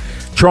 but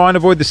try and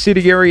avoid the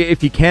city area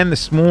if you can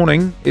this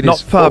morning. It Not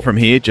is far from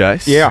here,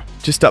 Jase. Yeah.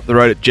 Just up the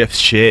road at Jeff's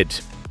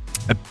Shed.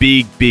 A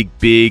big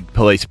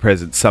police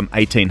presence, some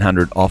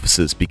 1,800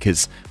 officers,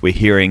 because we're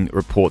hearing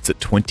reports that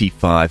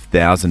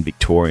 25,000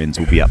 Victorians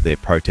will be up there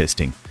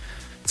protesting.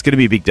 It's going to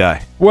be a big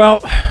day, Well,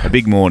 a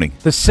big morning.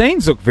 the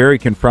scenes look very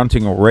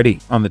confronting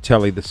already on the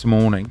telly this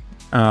morning.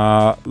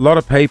 A lot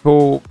of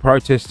people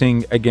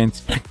protesting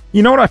against...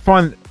 You know what I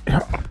find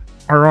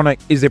ironic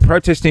is they're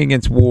protesting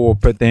against war,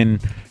 but then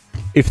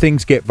if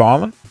things get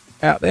violent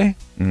out there,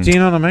 do you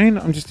know what I mean?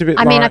 I'm just a bit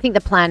I mean, like- I think the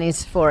plan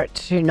is for it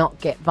to not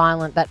get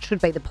violent. That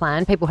should be the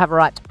plan. People have a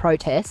right to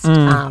protest,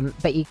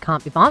 but you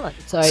can't be violent.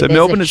 So there's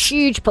Melbourne a is-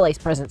 huge police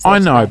presence. I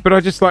there know, today. but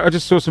I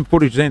just saw some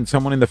footage then,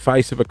 someone in the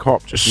face of a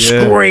cop just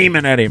Yeah.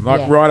 screaming at him,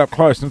 like Yeah. right up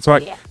close. And it's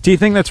like, do you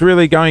think that's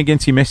really going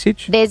against your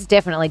message? There's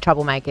definitely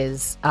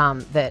troublemakers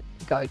that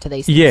go to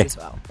these things Yeah. as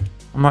well.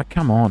 I'm like,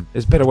 come on.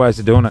 There's better ways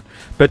of doing it.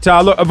 But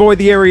look, avoid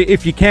the area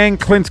if you can.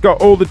 Clint's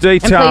got all the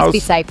details. And please be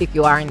safe if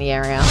you are in the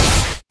area.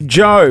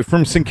 Joe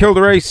from St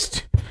Kilda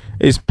East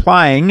is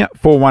playing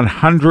for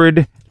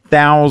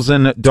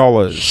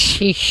 $100,000.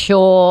 She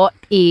sure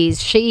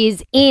is. She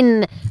is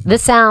in the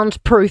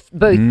soundproof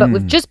booth, but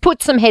we've just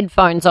put some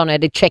headphones on her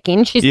to check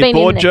in. She's You been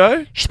bored, in there.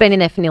 Joe? She's been in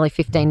there for nearly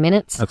 15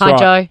 minutes. That's Hi, right.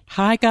 Joe.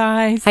 Hi,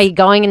 guys. How you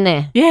going in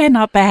there? Yeah,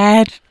 not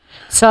bad.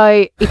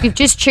 So if you've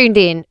just tuned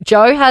in,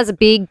 Joe has a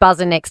big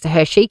buzzer next to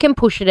her. She can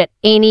push it at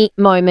any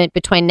moment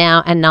between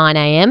now and 9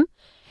 a.m.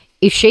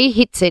 If she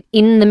hits it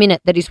in the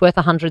minute that is worth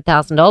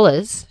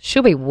 $100,000,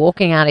 she'll be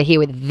walking out of here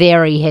with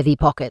very heavy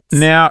pockets.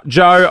 Now,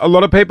 Joe, a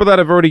lot of people that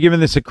have already given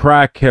this a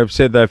crack have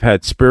said they've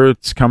had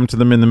spirits come to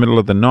them in the middle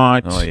of the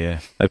night. Oh, yeah.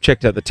 They've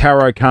checked out the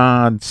tarot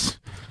cards.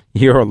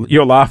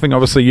 You're laughing.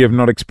 Obviously, you have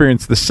not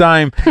experienced the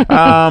same.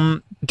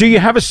 Do you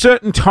have a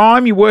certain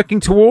time you're working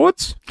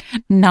towards?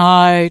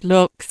 No,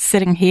 look,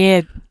 sitting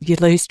here, you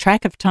lose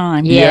track of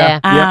time. Yeah.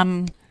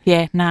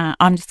 Yeah, nah,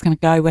 I'm just going to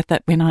go with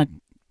it when I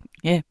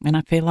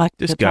feel like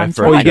Just the go time's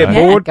for it. Or you right. get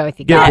Yeah, bored? go with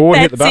your Get gut. bored,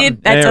 hit the That's button.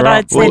 it. That's Yeah, what right.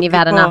 I'd say. When you've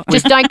had enough.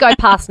 Just don't go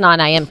past 9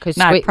 a.m. because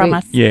No,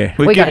 promise. Yeah.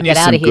 We've We gotta given you get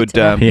out some of here good,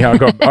 today. Yeah, I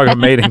got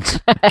meetings.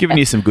 giving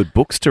you some good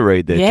books to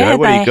read there, Yeah, Joe.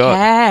 What do they you got?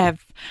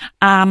 have.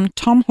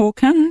 Tom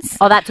Hawkins.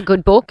 Oh, that's a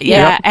good book.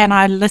 Yeah, and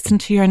I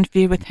listened to your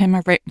interview with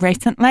him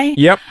recently.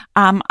 Yep.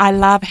 I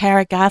love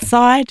Harry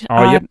Garside.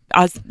 Oh, yep.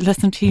 I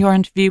listened to your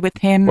interview with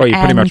him. Well, you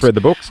pretty much and read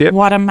the books, yep.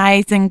 What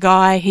amazing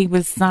guy he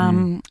was.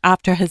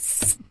 After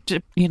his,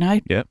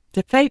 Yep.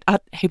 defeat,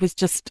 he was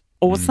just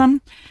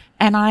awesome.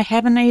 And I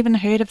haven't even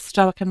heard of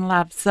Stoic and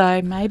Love,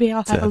 so maybe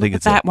I'll have a look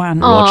at that one.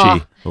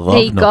 raunchy love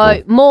There you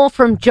novel. go. More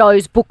from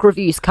Joe's book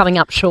reviews coming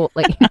up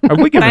shortly. Have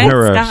we given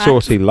her a Thanks, guys.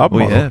 saucy love We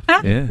model?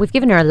 have, yeah. We've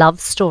given her a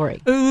love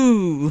story.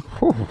 Ooh.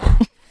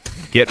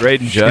 Get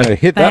reading, Joe. Gonna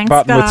hit that Thanks,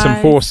 button with some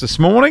guys. force this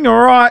morning.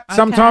 All right,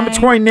 sometime Okay.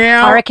 between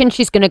now I reckon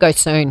she's going to go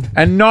soon.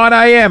 and 9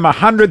 a.m.,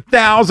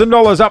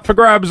 $100,000 up for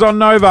grabs on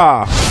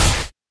Nova.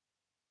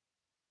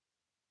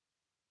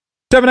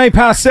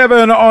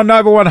 7 on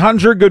Nova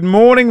 100. Good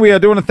morning. We are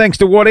doing a thanks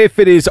to What If.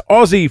 It is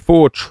Aussie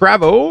for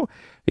travel.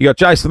 You got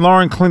Jason,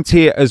 Lauren, Clint's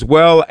here as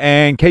well,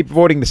 and keep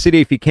avoiding the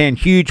city if you can.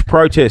 Huge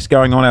protest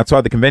going on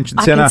outside the convention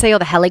I centre. can see all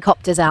the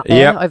helicopters out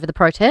there Yep. over the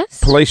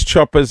protest. Police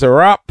choppers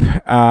are up,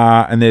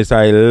 and there's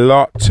a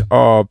lot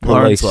of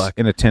Lauren's police like,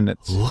 in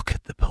attendance. Look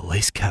at the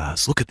police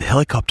cars. Look at the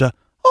helicopter.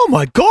 Oh,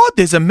 my God,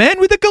 there's a man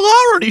with a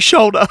galah on his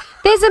shoulder.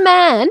 There's a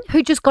man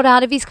who just got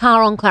out of his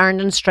car on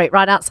Clarendon Street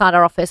right outside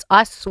our office.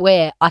 I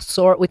swear I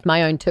saw it with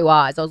my own two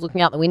eyes. I was looking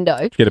out the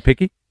window. Get a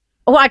picky?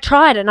 Oh, I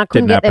tried and I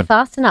couldn't Didn't get there happen.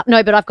 fast enough.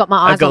 No, but I've got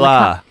my eyes on the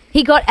galah. car.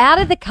 He got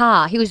out of the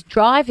car. He was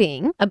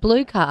driving a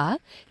blue car.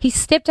 He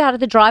stepped out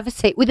of the driver's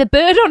seat with a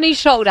bird on his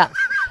shoulder.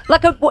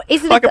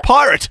 Is it Like a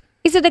pirate.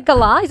 Is it a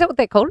galah? Is that what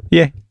they're called?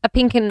 Yeah. A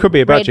pink and Could be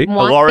a red budgie. and A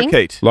white thing?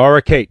 lorikeet.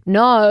 Laura Keat.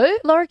 No,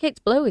 lorikeet's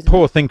blue, isn't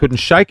Poor thing couldn't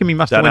shake him. He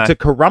must have Dunno. went to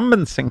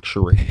Currumbin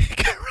Sanctuary.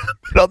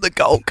 On the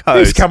Gold He's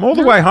Coast. come all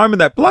the way home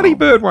and that bloody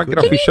bird won't get it?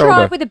 off Can his you shoulder.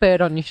 drive with a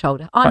bird on your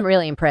shoulder? I'm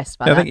really impressed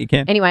by Yeah, I that. think you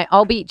can. Anyway,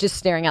 I'll be just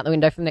staring out the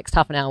window for the next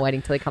half an hour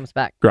waiting till he comes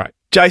back. Great.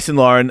 Jason,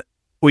 Lauren,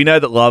 we know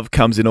that love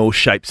comes in all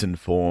shapes and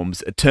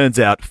forms. It turns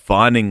out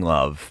finding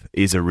love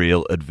is a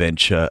real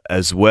adventure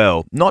as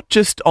well. Not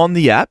just on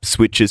the apps,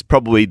 which is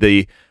probably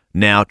the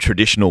now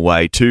traditional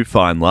way to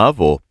find love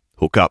or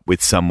hook up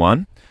with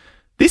someone.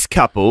 This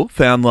couple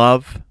found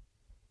love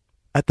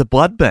at the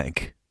blood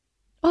bank.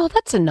 Oh,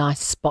 that's a nice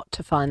spot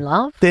to find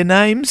love. Their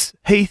names,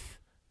 Heath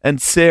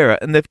and Sarah,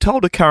 and they've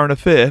told a current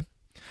affair.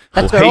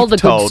 That's where all the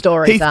good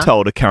stories Heath are.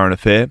 told a current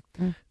affair.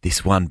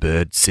 This one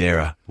bird,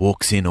 Sarah,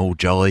 walks in all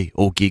jolly,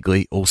 all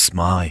giggly, all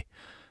smiley.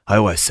 I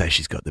always say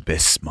she's got the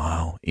best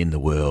smile in the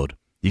world.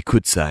 You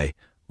could say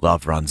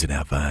love runs in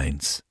our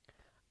veins.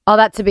 Oh,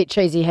 that's a bit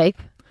cheesy, Heath.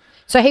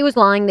 So he was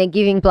lying there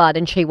giving blood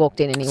and she walked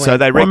in anyway. So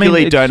they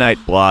regularly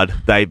donate blood.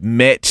 They've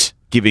met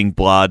giving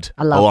blood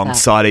I love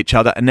alongside each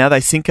other, and now they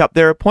sync up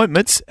their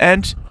appointments,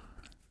 and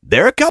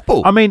they're a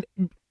couple. I mean,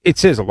 it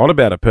says a lot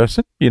about a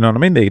person. You know what I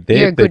mean? They're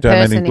You're a good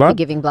donating person if blood. you're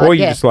giving blood. Or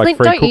you yeah. just like Clint,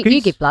 free don't cookies.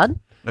 you give blood?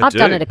 I I've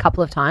done do. it a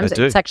couple of times. I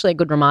do. It's actually a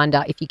good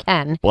reminder. If you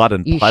can, Blood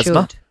and you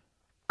plasma. should.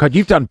 God,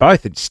 you've done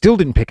both and still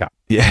didn't pick up.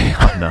 Yeah,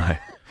 I know.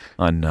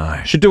 I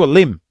know. Should do a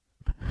limb.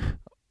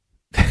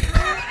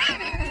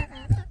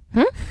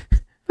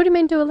 What do you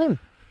mean do a limb?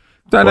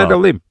 Donate Well, a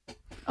limb.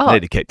 Oh,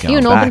 Need to keep are you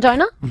an going organ back.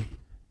 donor?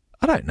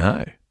 I don't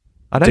know.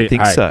 I don't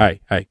think hey, so.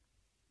 Hey,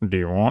 do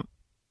you want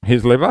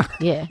his liver?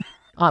 Yeah,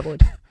 I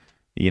would.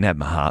 You can have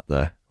my heart,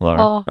 though, Lauren.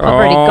 Oh, I've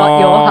already got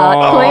your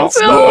heart,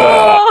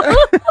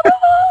 Clint.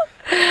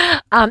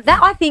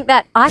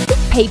 I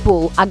think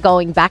people are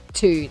going back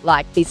to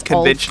like this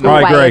old Conventional.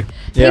 school I way. agree.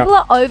 Yeah. People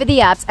are over the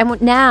apps,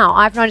 and now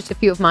I've noticed a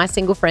few of my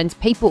single friends.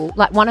 People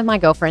like one of my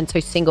girlfriends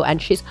who's single,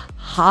 and she's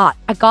hot.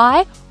 A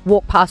guy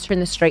walked past her in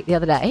the street the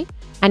other day,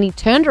 and he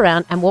turned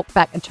around and walked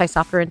back and chased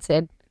after her and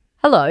said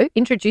hello,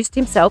 introduced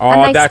himself, Oh,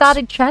 and they that's-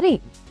 started chatting.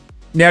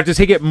 Now, does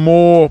he get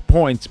more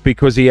points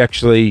because he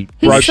actually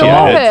He broke saw the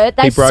mold? her.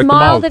 They He broke the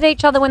smiled mold. at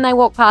each other when they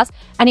walked past,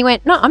 and he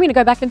went, "No, I'm going to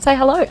go back and say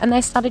hello." And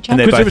they started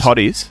chatting. And they're both was-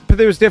 hotties. But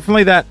there was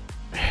definitely that.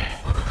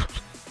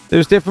 There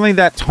was definitely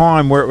that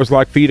time where it was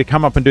like for you to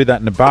come up and do that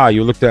in a bar,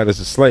 you were looked at as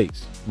a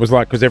sleaze. It was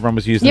like because everyone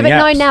was using Yeah, the but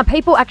apps. no, now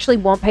people actually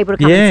want people to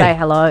come Yeah. and say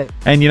hello.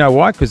 And you know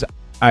why? Because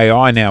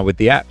AI now with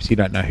the apps, you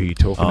don't know who you're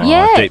talking about.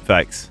 Yeah. Deep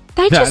fakes.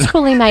 They just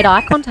fully made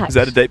eye contact. Is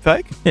that a deep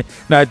fake?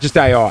 No, just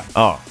AI.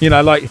 Oh. You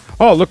know, like,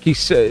 oh, look,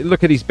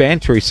 look at his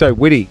banter. He's so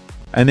witty.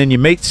 And then you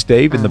meet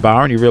Steve in the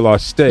bar and you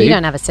realise Steve. You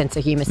don't have a sense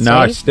of humour, Steve.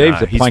 No,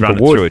 Steve's a he's plank of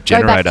running wood. through a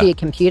Go back generator. to your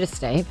computer,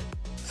 Steve.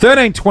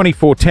 13,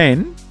 24,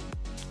 10.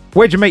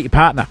 Where'd you meet your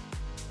partner?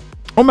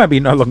 Or maybe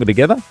you're no longer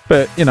together,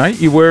 but, you know,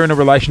 you were in a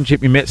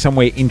relationship, you met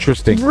somewhere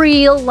interesting.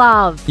 Real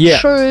love. Yeah.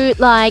 True,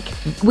 like,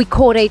 we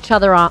caught each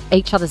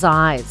other's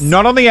eyes.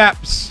 Not on the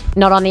apps,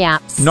 Not on the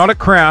apps. not at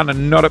Crown,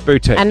 and not at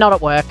Boutique. And not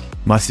at work.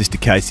 My sister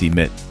Casey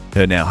met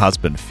her now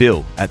husband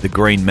Phil at the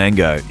Green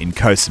Mango in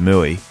Koh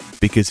Samui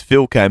because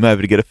Phil came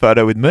over to get a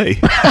photo with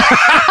me.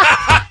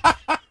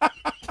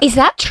 Is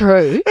that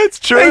true? It's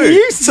true. Are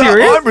you So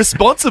serious? I'm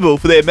responsible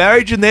for their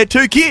marriage and their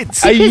 2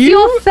 kids. Are Because you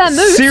you're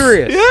famous.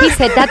 serious? He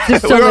said that's a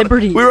We're on-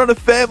 celebrity. We're on a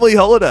family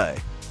holiday.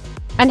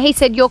 And he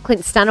said you're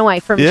Clint Stanaway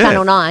from Yeah.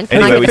 Channel 9. Can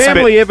Anyway, I we get Has some?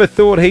 family ever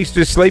thought he's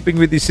just sleeping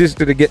with his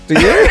sister to get to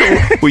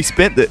you? We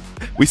spent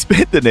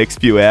the next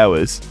few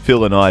hours,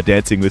 Phil and I,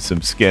 dancing with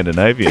some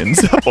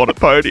Scandinavians up on a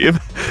podium.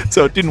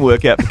 So it didn't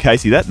work out for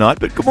Casey that night.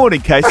 But good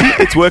morning, Casey.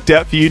 It's worked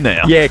out for you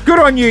now. Yeah, good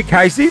on you,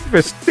 Casey,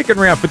 for sticking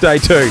around for day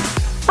 2.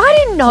 I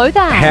didn't know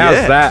that. How's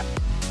Yeah. that?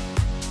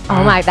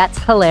 Oh, mate, that's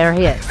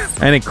hilarious.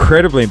 And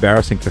incredibly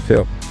embarrassing for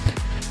Phil.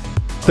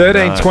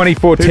 13, No.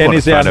 24, Who'd 10 want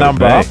is a our photo with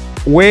number.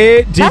 me?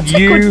 Where did That's a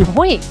you good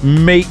point.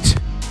 meet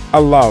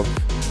a love?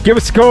 Give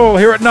us a call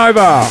here at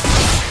Nova.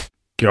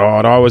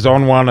 God, I was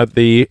on one at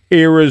the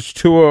Eras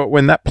tour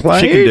when that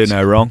played. She can do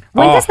no wrong.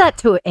 When Oh. does that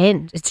tour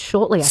end? It's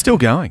shortly. It's still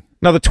going.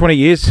 Another 20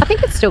 years. I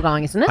think it's still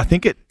going, isn't it? I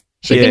think it.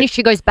 She yeah. finished.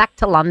 She goes back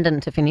to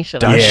London to finish it.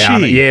 Does yeah,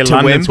 she? yeah, To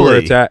London's Wembley?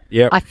 where it's at.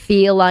 Yep, I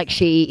feel like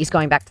she is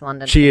going back to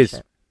London. to she finish is.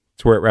 it.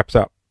 It's where it wraps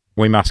up.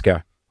 We must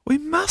go. We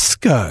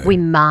must go. We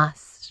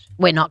must.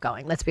 We're not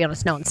going. Let's be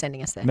honest. No one's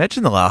sending us there.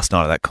 Imagine the last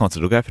night of that concert.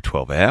 It'll go for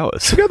 12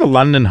 hours. We go to the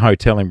London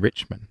Hotel in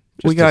Richmond.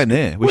 We go in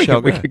there. We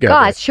shall we go. could go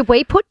Guys, should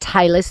we put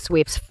Taylor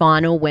Swift's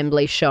final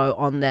Wembley show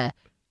on the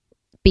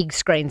big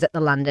screens at the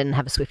London and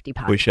have a Swiftie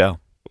party? We shall.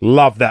 there.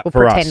 Love that We'll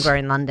for pretend us. we're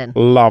in London.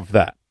 Love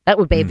that. That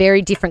would be a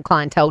very different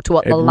clientele to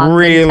what the It London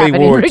really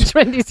Tavern in would.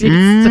 Richmond is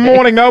used to.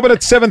 Morning, Melbourne.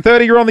 It's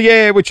 7:30. You're on the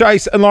air with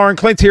Jase and Lauren.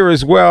 Clint here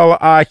as well.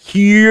 A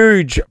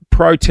huge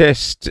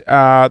protest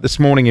this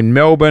morning in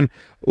Melbourne.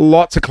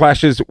 Lots of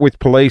clashes with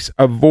police.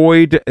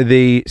 Avoid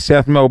the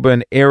South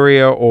Melbourne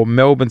area or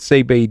Melbourne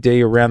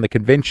CBD around the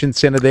convention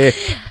centre there.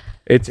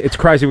 It's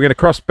crazy. We're going to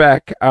cross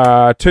back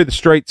to the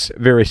streets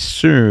very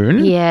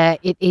soon. Yeah,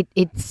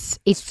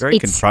 it's very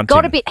confronting.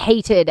 got a bit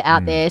heated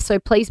out there, so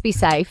please be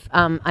safe.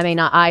 I mean,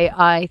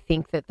 I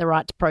think that the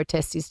right to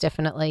protest is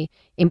definitely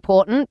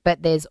important,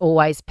 but there's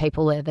always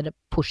people there that are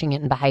pushing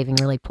it and behaving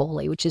really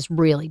poorly, which is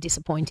really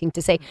disappointing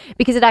to see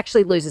because it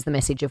actually loses the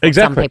message of what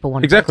some people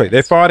want to Exactly. They're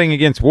protest. fighting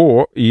against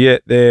war,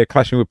 yet they're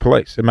clashing with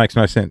police. It makes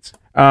no sense.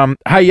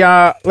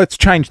 Hey, let's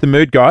change the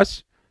mood,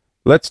 guys.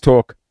 Let's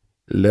talk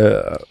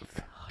love.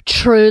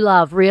 True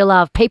love, real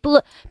love. People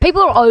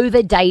are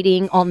over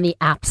dating on the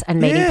apps and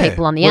meeting Yeah.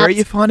 people on the apps. Where are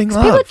you finding 'Cause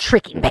People are love?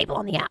 tricking people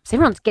on the apps.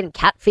 Everyone's getting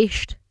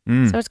catfished.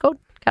 So it's called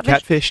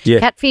Catfished. Yeah.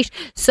 Catfish.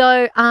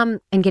 So, and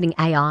getting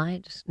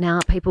AI'd. Now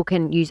people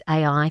can use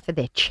AI for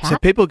their chat. So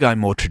people are going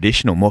more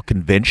traditional, more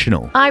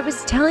conventional. I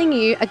was telling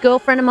you, a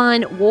girlfriend of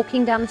mine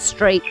walking down the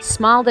street,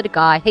 smiled at a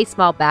guy, he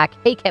smiled back,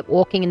 he kept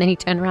walking, and then he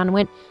turned around and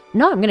went,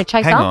 "No, I'm going to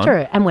chase Hang after on.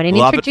 her," and went and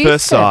Love at introduced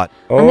first her. sight.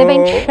 And they've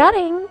been Oh.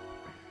 chatting.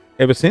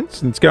 Ever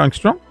since, and it's going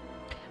strong.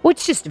 Well,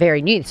 it's just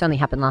very new. This only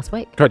happened last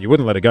week. God, you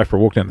wouldn't let her go for a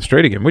walk down the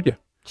street again, would you?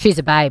 She's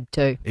a babe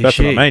too. Is That's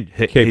she? what I mean.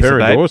 He- Keep he's her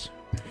a babe? indoors.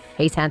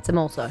 He's handsome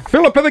also.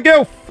 Philippa the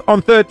Gilf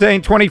on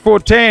 13 24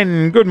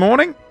 10. Good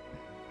morning.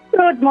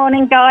 Good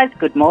morning, guys.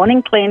 Good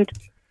morning, Clint.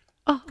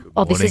 Oh,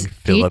 this Morning, is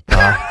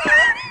Philippa.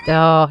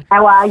 Oh,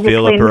 How are you,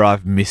 Philippa, Clint?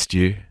 I've missed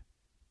you.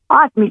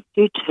 I've missed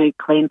you too,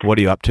 Clint. What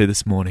are you up to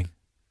this morning?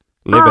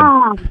 Living.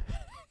 Oh,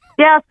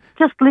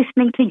 just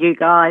listening to you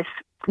guys.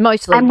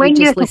 mostly And you're when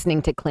just you-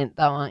 listening to Clint,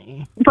 though, aren't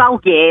you? Well,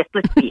 yes,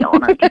 let's be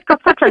honest. You've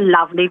got such a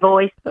lovely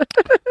voice.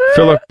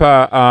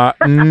 Philippa,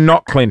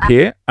 not Clint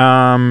here.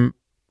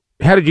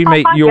 How did you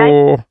meet okay.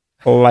 your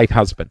late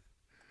husband?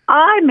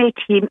 I met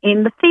him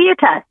in the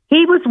theatre.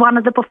 He was one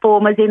of the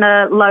performers in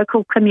a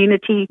local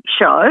community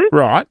show,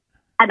 Right.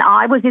 and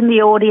I was in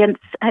the audience,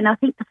 and I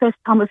think the first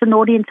time was an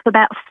audience of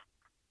about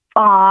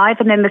 5,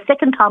 and then the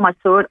second time I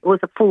saw it was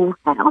a full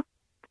house.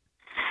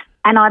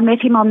 And I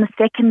met him on the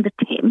second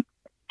attempt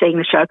seeing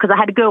the show because I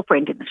had a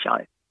girlfriend in the show.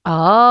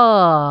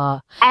 Oh,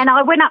 And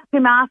I went up to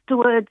him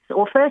afterwards,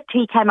 or first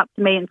he came up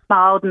to me and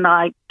smiled, and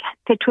I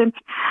said to him,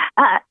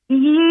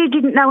 you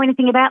didn't know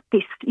anything about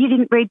this. You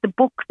didn't read the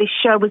book this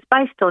show was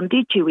based on,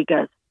 did you? He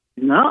goes,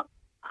 no.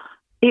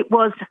 It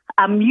was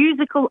a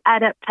musical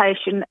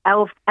adaptation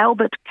of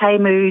Albert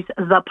Camus'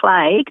 The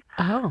Plague.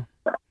 Oh.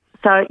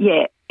 So,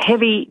 yeah,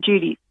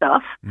 heavy-duty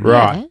stuff.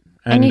 Right.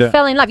 And you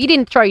fell in love. You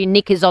didn't throw your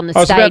knickers on the I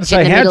was stage about to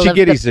say, in the how'd middle you of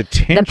get his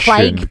attention? the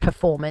Plague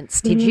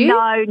performance, did you?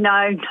 No.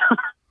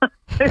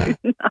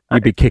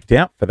 You'd be kicked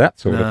out for that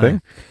sort of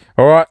thing.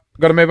 All right,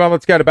 got to move on.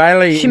 Let's go to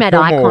Bailey. She in made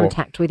eye Fillmore.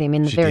 contact with him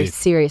in the very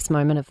serious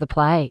moment of the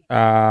play.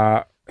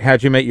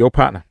 How'd you meet your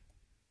partner?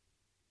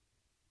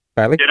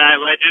 Bailey? G'day,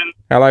 legend.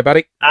 Hello,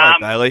 buddy.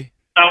 Bailey.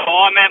 So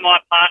I met my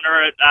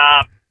partner at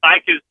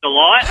Baker's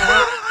Delight.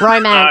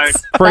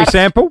 Romance. Free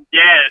sample?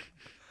 Yeah.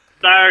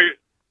 So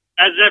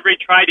as every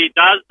tradie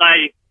does,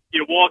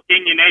 you walk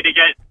in, you need to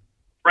get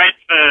bread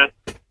for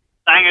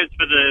sangers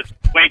for the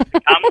week to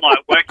come, like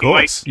working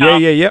week to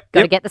come.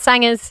 Got to get the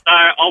sangers. So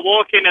I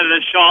walk into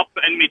the shop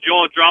and my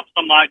jaw drops.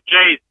 I'm like,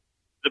 geez,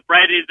 the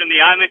bread isn't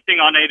the only thing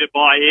I need to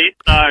buy here.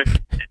 So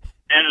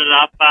ended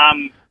up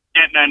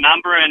getting her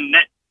number and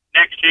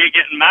next year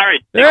getting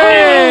married.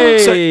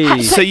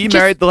 So you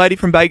married the lady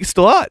from Baker's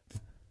Delight?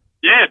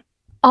 Yeah.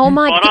 Oh,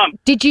 my Spot on.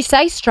 Did you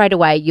say straight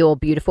away you're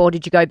beautiful, or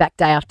did you go back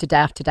day after day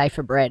after day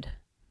for bread?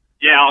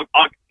 Yeah, I'll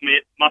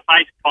admit, my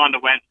face kind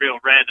of went real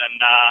red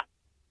and,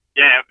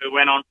 it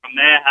went on from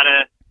there.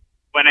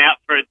 Went out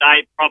for a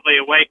date probably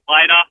a week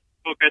later,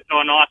 took her to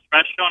a nice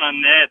restaurant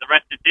and, the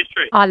rest is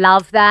history. I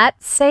love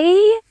that.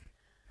 See,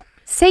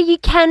 you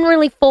can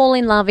really fall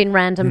in love in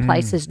random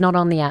places, not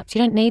on the apps.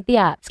 You don't need the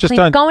apps. Just Clint,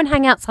 don't- go and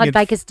hang outside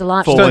Baker's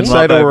Delight. fall will in you?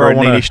 love over a I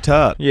wanna- Needish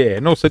tart. Yeah,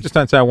 and also just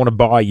don't say I want to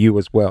buy you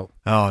as well.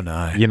 Oh,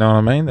 no. You know what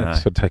I mean? That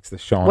sort of takes the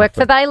shine. Worked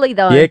for Bailey,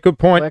 though. Yeah, good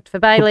point. Worked for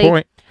Bailey. Good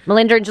point.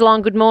 Melinda and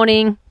Geelong, good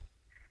morning.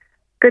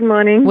 Good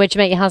morning. Where'd you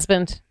meet your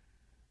husband?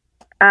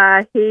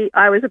 I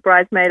was a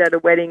bridesmaid at a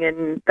wedding,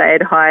 and they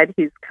had hired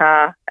his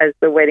car as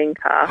the wedding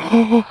car.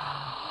 He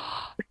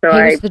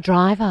was the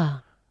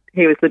driver.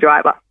 He was the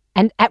driver.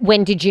 And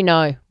when did you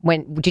know?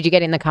 When did you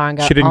get in the car and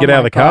go, She didn't oh get out my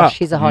of the car. gosh,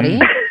 she's a hottie?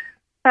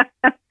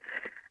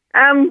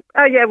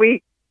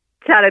 We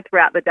chatted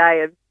throughout the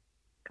day and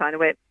kind of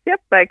went,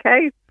 yep,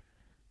 okay,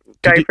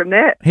 go from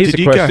there. Here's Did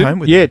a you go question. home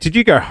with did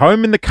you go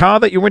home in the car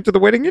that you went to the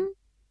wedding in?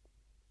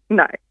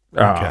 No.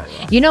 Okay.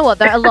 You know what,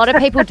 though? A lot of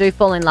people do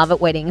fall in love at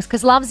weddings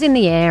because love's in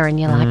the air and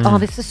you're like, Mm. oh,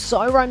 this is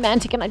so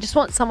romantic and I just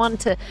want someone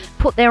to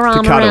put their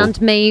arm cuddle.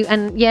 around me.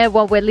 And,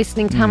 while we're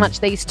listening to how much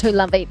these two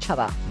love each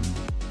other.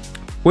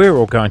 We're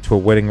all going to a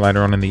wedding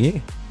later on in the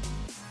year.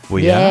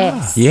 We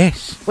Yes.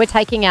 Yes. We're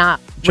taking our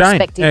Jane,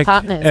 respective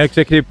partners. our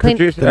executive Clint,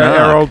 producer,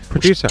 our old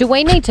producer. Do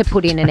we need to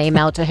put in an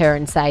email to her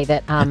and say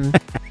that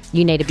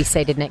you need to be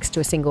seated next to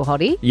a single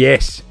hottie?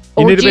 Yes.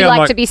 Or need do to you be on,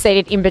 like to be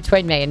seated in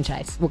between me and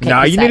Jase? We'll keep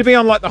No, you need safe. to be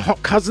on like the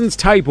hot cousins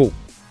table.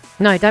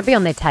 No, don't be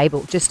on their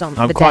table. Just on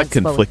I'm the quite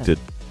dance floor with them. conflicted.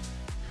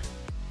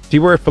 Do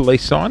you wear a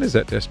Felice sign? Is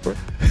that desperate?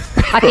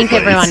 I think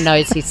everyone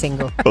knows he's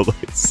single. I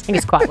Felice. think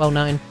it's quite well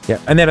known. Yeah.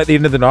 And then at the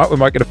end of the night, we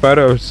might get a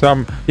photo of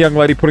some young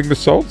lady putting the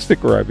salt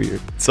sticker over you.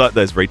 It's like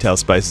those retail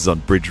spaces on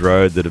Bridge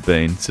Road that have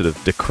been sort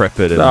of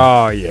decrepit. And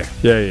Oh, yeah.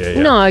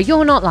 Yeah. No,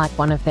 you're not like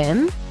one of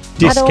them.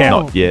 Discount. At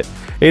all. Not yet.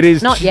 It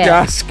is Not yet.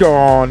 just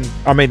gone.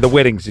 I mean, the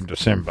wedding's in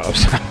December.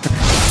 So.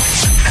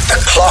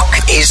 The clock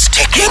is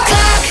ticking.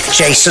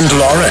 Jason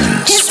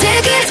Lawrence.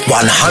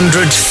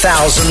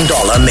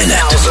 $100,000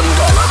 minute.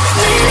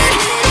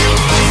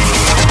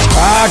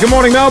 Good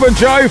morning, Melbourne.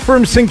 Joe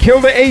from St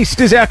Kilda East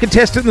is our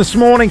contestant this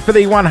morning for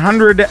the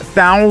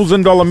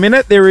 $100,000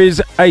 minute. There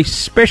is a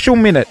special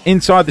minute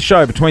inside the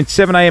show between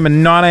 7 a.m.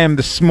 and 9 a.m.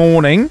 this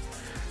morning.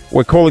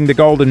 We're calling the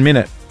Golden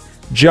Minute.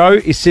 Joe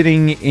is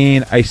sitting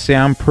in a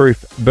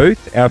soundproof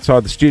booth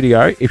outside the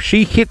studio. If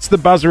she hits the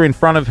buzzer in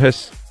front of her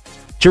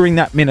during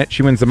that minute,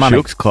 she wins the money. She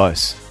looks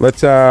close.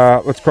 Let's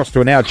cross to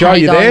her now. Joe, How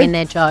you going there? in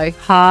there, Joe?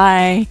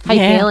 Hi. How you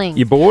feeling?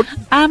 You bored?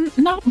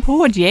 Not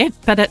bored yet,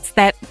 but it's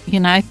that,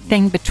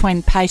 thing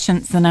between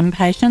patience and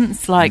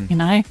impatience. Like, Do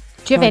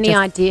you have any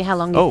idea how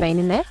long you've been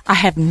in there? I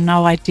have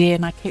no idea,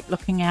 and I keep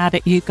looking out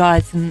at you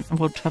guys, and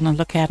trying to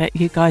look out at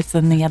you guys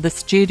in the other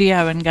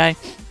studio and go,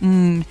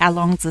 how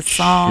long's the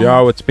song?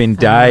 Joe, it's been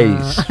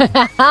days. It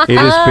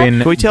has been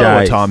Can we tell her what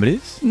days. time it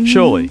is?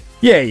 Surely.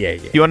 Yeah.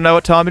 You want to know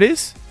what time it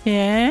is?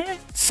 Yeah.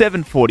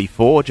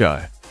 7:44,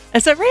 Joe.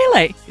 Is it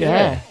really?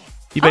 Yeah.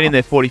 You've been in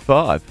there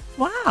 45.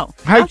 Wow.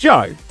 Hey,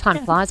 Joe.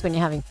 Time flies when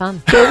you're having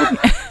fun.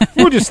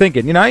 We're just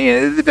thinking,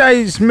 the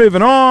day's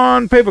moving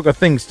on. People got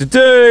things to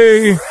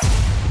do.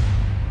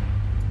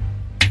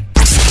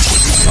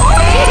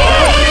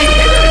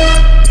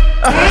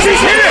 She's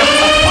hit it!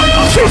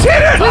 She's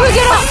hit it! Where we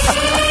get up?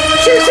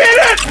 She's hit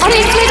it! I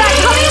didn't see that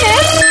coming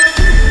then.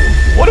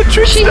 What a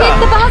trick She hit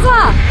the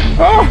buzzer.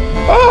 Oh!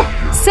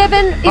 Is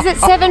it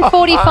 7:45?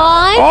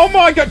 Oh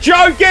my God,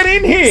 Joe, get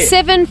in here!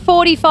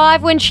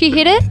 7:45 when she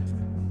hit it.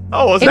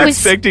 I wasn't It was-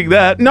 expecting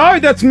that. No,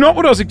 that's not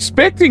what I was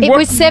expecting. It What-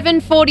 was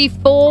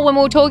 7:44 when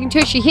we were talking to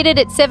her. She hit it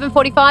at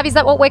 7:45. Is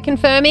that what we're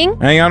confirming?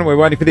 Hang on, we're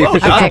waiting for the Well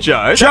official. done,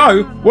 Joe.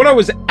 Joe, what I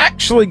was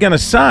actually going to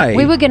say.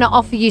 We were going to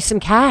offer you some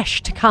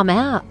cash to come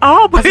out.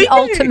 Oh, as the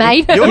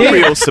ultimatum. You're a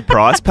real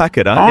surprise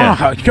packet, aren't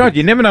you? Oh, God,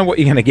 you never know what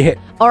you're going to get.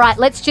 All right,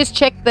 let's just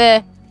check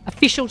the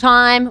Official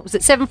time, was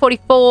it 7:44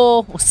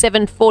 or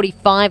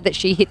 7:45 that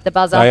she hit the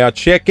buzzer? They are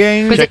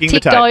checking. Was it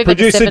ticked over to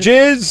Producer 7?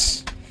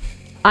 Jizz.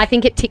 I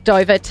think it ticked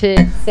over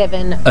to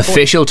 7.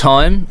 Official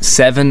time,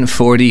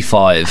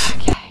 7:45.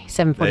 Okay,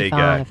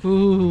 7:45.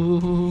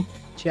 Ooh.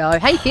 Joe,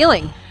 how you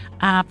feeling?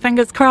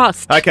 Fingers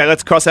crossed. Okay,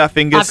 let's cross our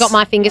fingers. I've got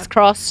my fingers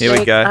crossed. Here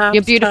we go.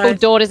 Your beautiful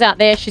daughter's out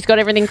there. She's got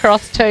everything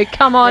crossed too.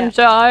 Come on,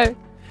 Joe.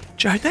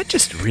 Joe, that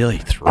just really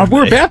threw Oh,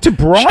 we're me. about to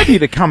bribe you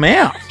to come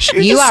out.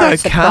 She You was are a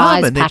so calm,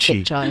 surprise and then packet,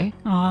 she Joe.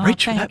 Oh,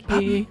 reached for thank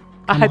that you.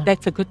 I hope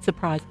that's a good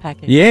surprise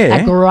package. Yeah.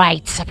 A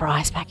great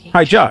surprise package.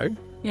 Hey, Joe,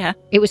 Yeah.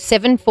 It was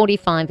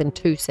 7:45 and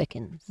 2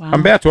 seconds. Wow. I'm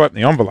about to open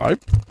the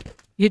envelope.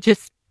 You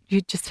just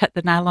hit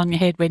the nail on your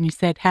head when you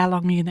said, how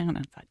long are you there? And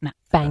it's like, nah.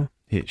 Bang.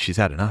 Yeah, she's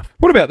had enough.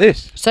 What about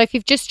this? So if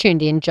you've just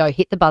tuned in, Joe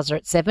hit the buzzer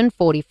at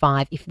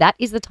 7:45. If that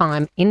is the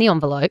time in the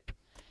envelope,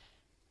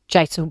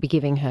 Jase will be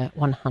giving her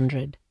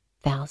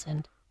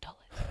 $100,000.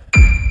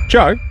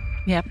 Joe,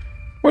 Yep.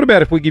 what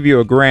about if we give you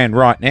a grand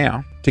right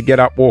now to get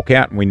up, walk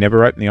out, and we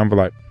never open the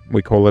envelope?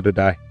 We call it a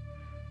day.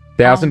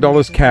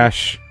 $1,000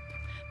 cash.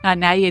 No,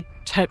 now you're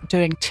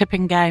doing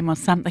tipping game or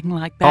something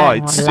like Oh,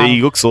 that.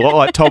 he looks a lot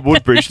like Tom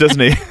Woodbridge, doesn't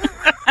he?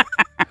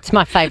 It's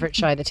my favourite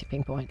show, The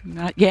Tipping Point.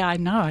 Yeah, I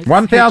know. I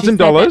 $1,000. said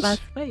that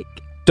last week.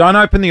 Don't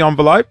open the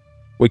envelope.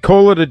 We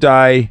call it a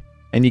day,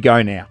 and you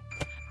go now.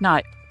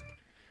 No.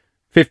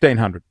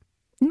 1,500.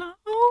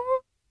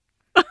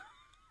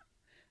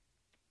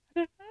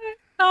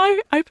 No,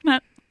 open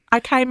it. I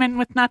came in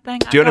with nothing.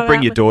 Do you want to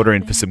bring your daughter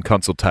in for some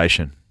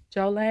consultation?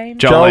 Jolene?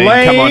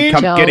 Jolene, come on,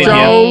 come get in here.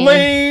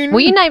 Jolene.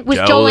 Was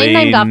Jolene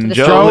named after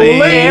the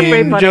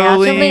Everybody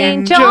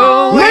Jolene,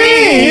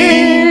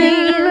 Jolene.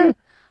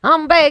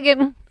 I'm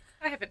begging.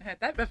 I haven't heard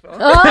that before.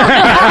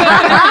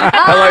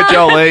 Hello,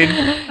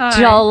 Jolene.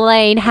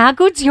 Jolene, how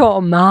good's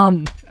your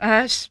mum?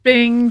 She's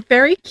being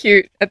very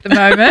cute at the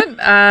moment.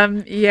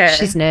 Yeah.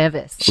 She's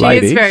nervous. She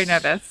Ladies. is very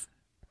nervous.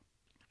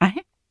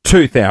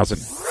 2,000.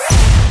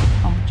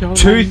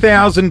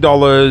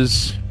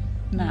 $2,000.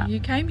 No. You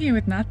came here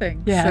with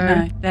nothing. Yeah, so.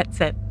 no,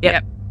 that's it.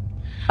 Yep.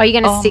 Are you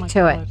going to Oh stick my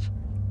to it? God.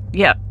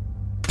 Yep.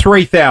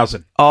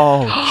 3,000.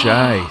 Oh,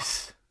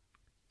 Jase.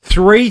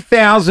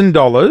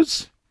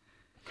 $3,000.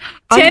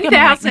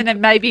 10,000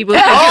 and maybe we'll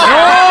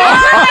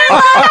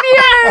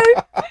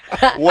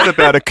What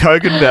about a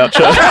Kogan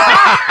voucher?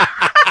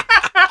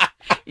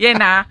 Yeah,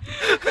 nah.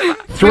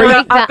 Three-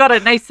 I've got a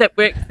niece that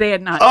works there.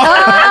 No.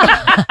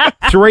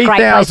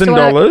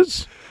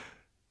 $3,000.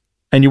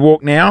 And you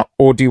walk now,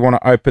 or do you want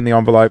to open the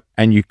envelope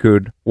and you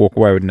could walk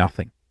away with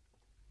nothing?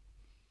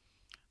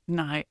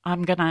 No,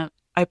 I'm going to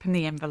open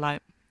the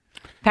envelope.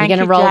 You're Thank going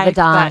to you, roll the Jase, but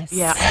dice.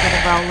 Yeah, I'm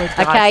going to roll the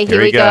dice. Okay,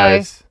 here we go.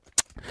 goes.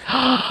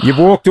 You've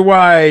walked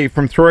away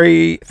from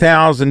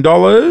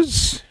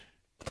 $3,000.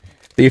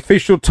 The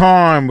official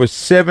time was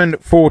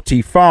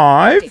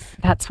 7:45.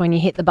 That's when you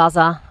hit the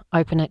buzzer.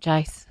 Open it,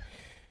 Jase.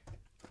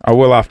 I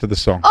will after the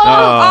song.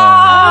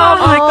 Oh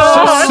my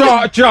God.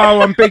 So, Joe,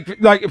 I'm big.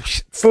 Like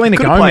Selena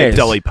Could have played Gomez.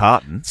 Dolly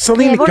Parton.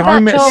 Selena Yeah, what about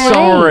Gomez. Jolene?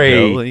 Sorry.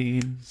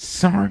 Jolene.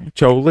 Sorry,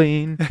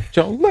 Jolene.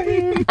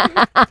 Jolene.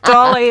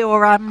 Dolly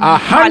or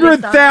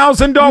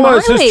 $100,000 Miley,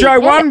 as Joe yeah.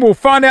 won. We'll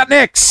find out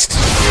next.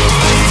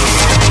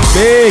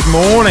 Big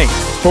morning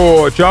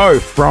for Joe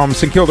from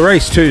St Kilda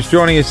East, who's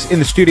joining us in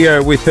the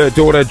studio with her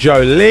daughter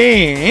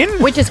Jolene.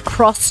 We just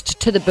crossed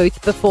to the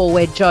booth before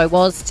where Joe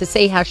was to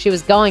see how she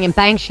was going, and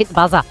bang, she hit the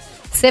buzzer.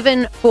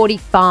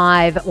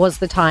 7:45 was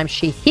the time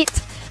she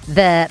hit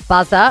the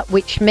buzzer,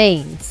 which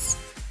means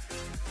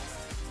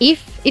if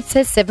it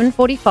says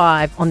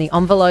 7:45 on the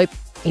envelope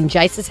in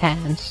Jase's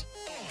hand,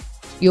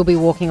 you'll be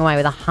walking away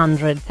with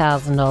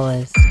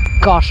 $100,000.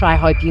 Gosh, I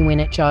hope you win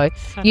it, Joe.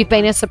 You've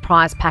been a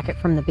surprise packet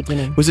from the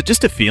beginning. Was it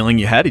just a feeling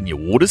you had in your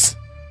waters?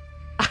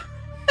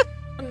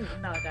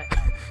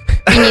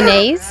 In your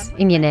knees?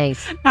 In your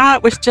knees. No,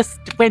 it was just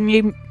when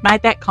you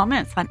made that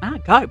comment, it's like, no,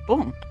 go,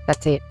 boom.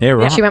 That's it. Yeah,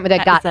 right. She went with her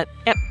That gut. was it.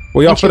 Yep.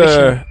 We offered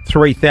her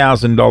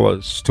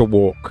 $3,000 to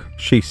walk.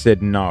 She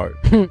said no.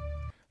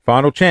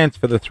 Final chance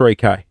for the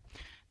 3K.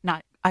 No,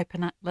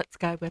 open it. Let's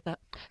go with it.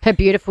 Her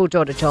beautiful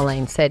daughter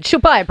Jolene said she'll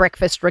buy a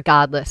breakfast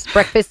regardless.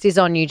 Breakfast is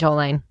on you,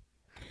 Jolene.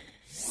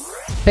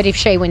 But if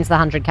she wins the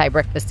 100K,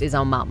 breakfast is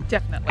on Mum.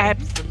 Definitely.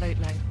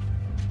 Absolutely.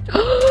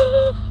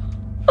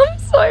 I'm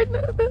so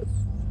nervous.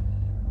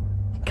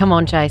 Come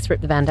on, Jase,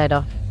 rip the Band-Aid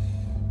off.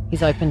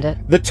 He's opened it.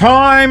 The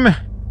time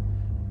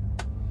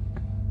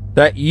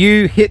that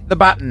you hit the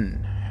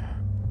button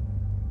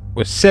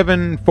was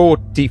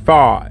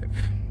 7:45.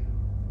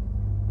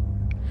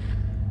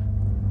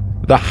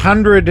 The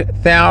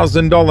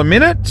 $100,000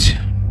 minute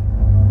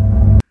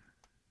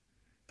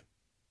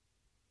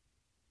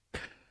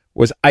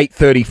was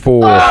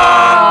 8:34.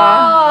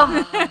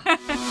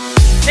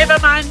 Never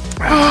mind.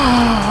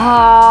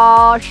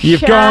 Oh,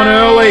 You've gone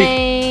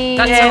early.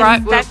 That's all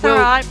right. That's all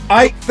right.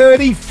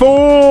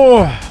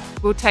 8:34.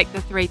 We'll take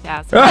the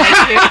 3,000.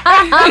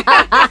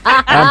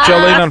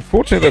 Jolene,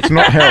 unfortunately, that's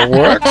not how it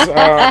works.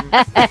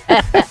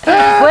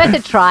 Worth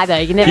a try, though.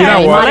 You never You know know.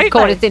 You what? might have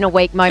caught us in a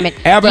weak moment.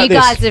 How about you this?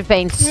 guys have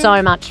been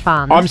so much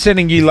fun. I'm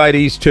sending you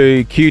ladies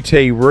to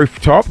QT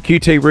Rooftop.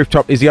 QT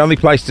Rooftop is the only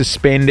place to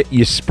spend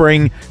your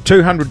spring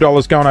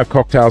 $200. Go and have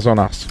cocktails on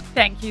us.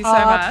 Thank you so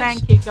much.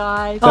 Thank you,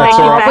 guys. That's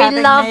all right. We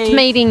loved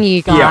meeting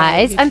you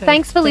guys. Yeah. And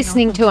thanks for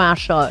listening to our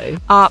show.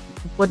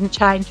 Wouldn't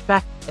change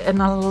back in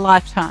a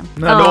lifetime.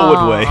 No, nor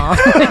would we.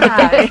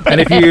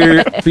 And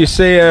if you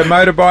see a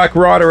motorbike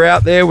rider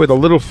out there with a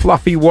little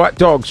fluffy white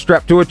dog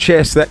strapped to her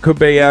chest, that could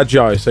be our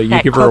Joe. So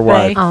you give her a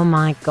wave. Oh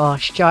my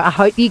gosh, Joe. I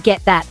hope you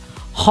get that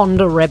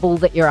Honda Rebel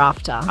that you're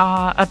after.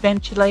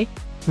 Eventually.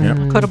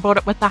 Yep. Could have bought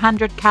it with the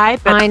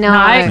 100K, but I know.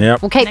 no.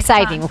 Yep. We'll keep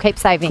saving. We'll keep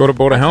saving. Could have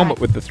bought a helmet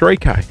with the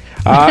 3K.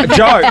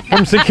 Joe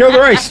from St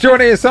Kilda East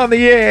joining us on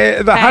the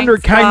air. The Thanks,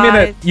 100K guys.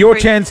 minute. Your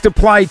chance to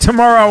play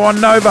tomorrow on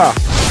Nova.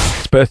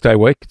 It's birthday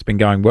week. It's been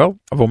going well.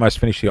 I've almost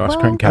finished the ice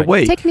cream cake.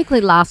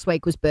 Technically, last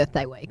week was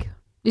birthday week.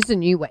 This is a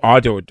new week. I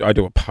do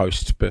a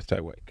post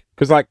birthday week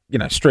because,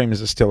 streamers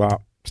are still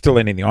up, still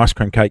eating the ice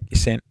cream cake you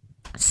sent.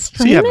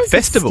 Streamers you have a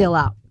festival. Are still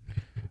up.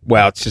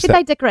 Well, it's just Did they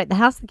that. decorate the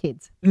house, the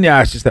kids? No,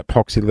 it's just that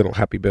poxy little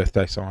happy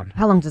birthday sign.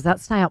 How long does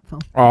that stay up for?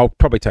 I'll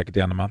probably take it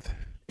down a month.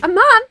 A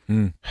month?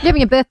 Mm. You're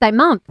having a birthday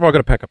month. Well, I've got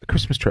to pack up the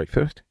Christmas tree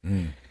first.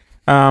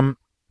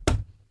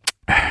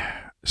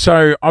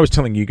 So I was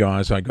telling you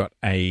guys I got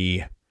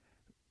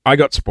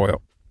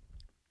spoiled.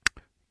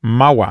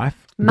 My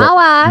wife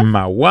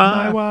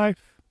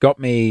got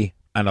me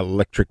an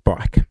electric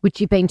bike. Which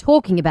you've been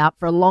talking about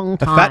for a long A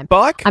time. fat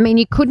bike? I mean,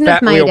 you couldn't Fat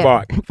have made wheel it.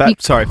 bike.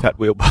 Fat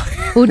wheel bike.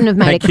 Couldn't have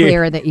made it Thank you.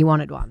 clearer that you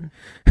wanted one.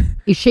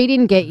 If she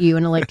didn't get you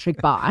an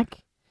electric bike,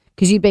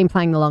 because you'd been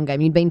playing the long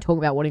game, you'd been talking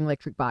about wanting an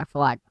electric bike for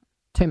like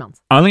 2 months.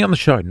 Only on the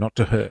show, not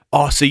to her.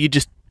 Oh, so you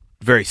just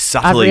very I've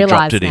subtly dropped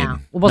realised it now. in.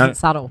 It wasn't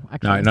subtle,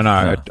 actually.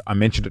 No. I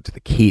mentioned it to the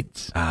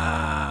kids.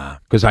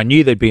 Because I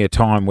knew there'd be a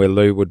time where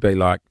Lou would be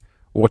like,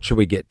 what should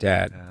we get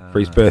Dad for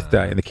his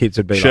birthday? And the kids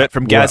would be like... Shirt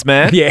from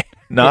Gazman? Yeah.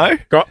 No?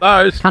 Got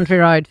those. Country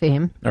road for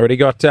him. Already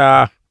got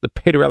the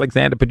Peter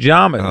Alexander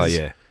pajamas. Oh,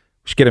 yeah.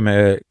 Should get him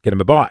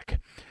a bike.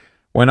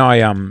 When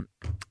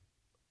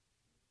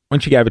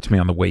she gave it to me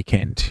on the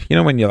weekend, you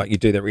know when you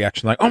do that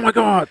reaction like, oh my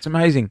God, it's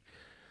amazing.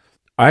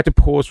 I had to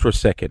pause for a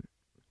second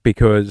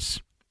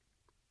because,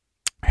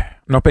 I'm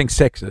not being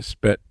sexist,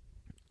 but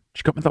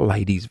she got me the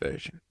ladies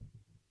version.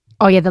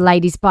 Oh, yeah, the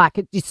ladies' bike,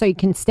 so you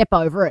can step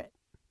over it.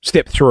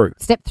 Step through.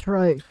 Step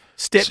through.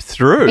 Step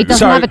through? It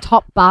doesn't have a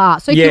top bar.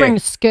 So if yeah. you're wearing a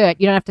skirt,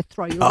 you don't have to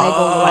throw your leg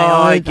all the way over.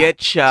 I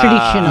get ya.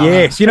 Traditional.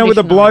 Yes, you know with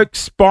the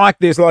bloke's bike,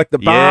 there's like the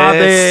bar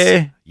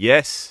there.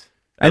 Yes.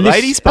 And the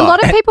ladies' A bike.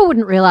 lot of people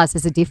wouldn't realise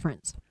there's a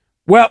difference.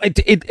 Well,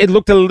 it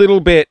looked a little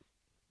bit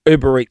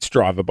Uber Eats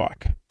driver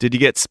bike. Did you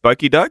get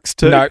Spokey Ducks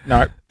too?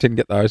 No, didn't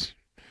get those.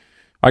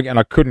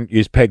 I couldn't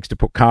use pegs to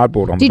put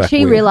cardboard on the Did back she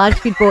wheel. realise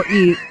she'd bought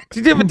you...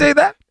 Did you ever do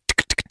that?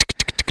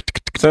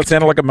 So it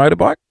sounded like a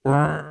motorbike?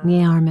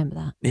 Yeah, I remember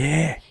that.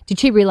 Yeah. Did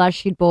she realise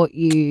she'd bought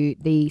you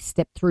the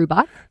step-through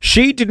bike?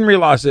 She didn't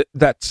realise that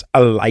that's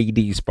a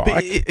lady's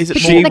bike. Is it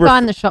What did the guy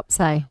in the shop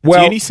say?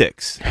 Well, it's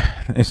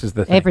unisex. This is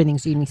the thing.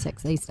 Everything's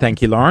unisex these days.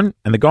 Thank you, Lauren.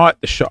 And the guy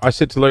at the shop, I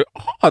said to Lou,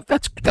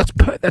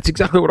 that's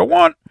exactly what I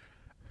want.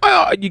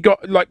 Oh, you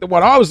got like the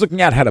one I was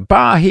looking at had a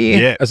bar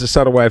here as a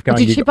subtle way of going.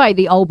 Did she buy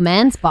the old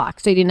man's bike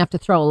so you didn't have to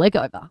throw a leg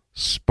over?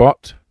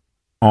 Spot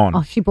on.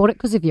 Oh, she bought it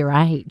because of your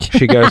age.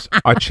 She goes,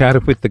 I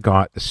chatted with the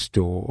guy at the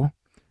store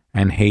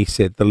and he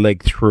said the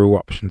leg through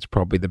option's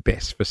probably the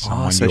best for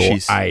someone so your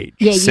she's age.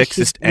 Yeah, you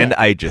sexist should- and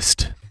yeah.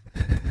 ageist.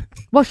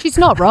 Well, she's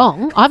not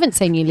wrong. I haven't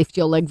seen you lift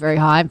your leg very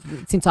high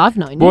since I've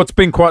known you. Well, it's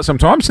been quite some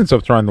time since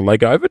I've thrown the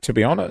leg over, to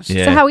be honest.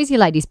 So how is your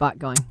lady's bike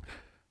going?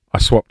 I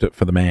swapped it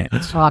for the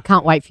man's. Oh, I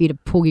can't wait for you to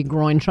pull your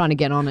groin trying to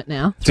get on it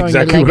now. That's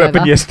exactly what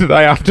happened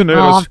yesterday afternoon.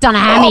 Oh, I've done a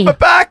hammy. my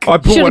back! I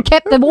Should have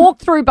kept the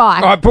walk-through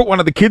bike. I put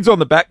one of the kids on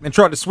the back and then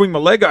tried to swing my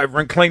leg over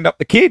and cleaned up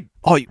the kid.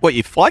 Oh, what,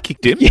 you fly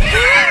kicked him?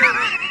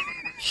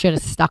 Should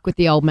have stuck with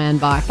the old man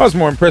bike. I was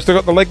more impressed I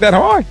got the leg that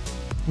high.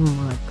 Oh,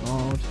 my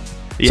God.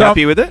 You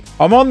happy with it?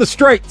 I'm on the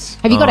streets.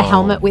 Have you got a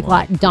helmet with,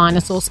 like,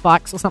 dinosaur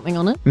spikes or something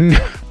on it?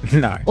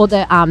 No. Or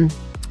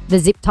the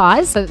zip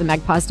ties so that the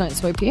magpies don't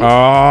swoop you?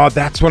 Oh,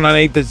 that's when I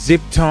need the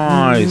zip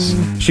ties.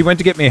 She went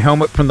to get me a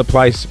helmet from the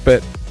place,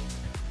 but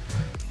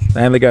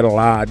they only go to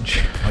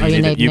large. Oh,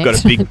 you need you've an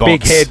got a big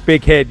box.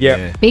 Big head,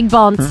 yeah. Big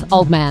bonds,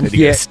 old man. Did you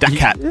get a stack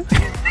hat?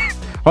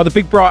 Oh, the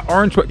big bright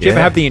orange one. Do you ever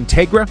Yeah. have the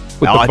Integra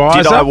with Oh, the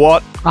visor? did I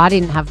what? I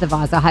didn't have the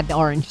visor. I had the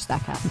orange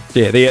stack hat.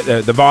 Yeah,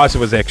 the visor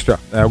was extra.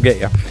 That'll get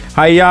you.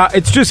 Hey,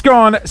 it's just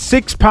gone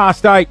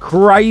 8:06.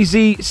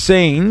 Crazy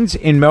scenes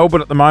in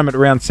Melbourne at the moment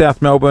around South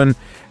Melbourne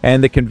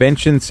and the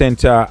convention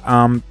centre.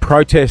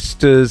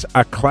 Protesters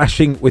are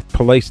clashing with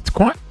police. It's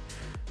quite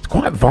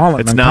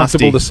violent. It's and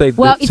uncomfortable nasty. to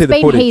see. Well, see it's the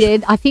been footage.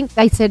 heated. I think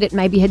they said it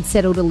maybe had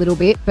settled a little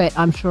bit, but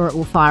I'm sure it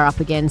will fire up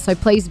again. So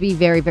please be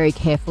very, very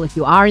careful if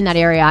you are in that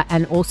area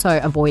and also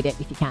avoid it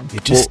if you can.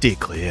 Just steer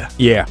clear.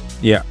 Yeah.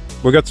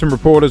 We've got some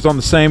reporters on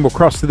the scene. We'll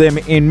cross to them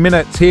in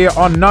minutes here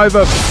on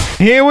Nova.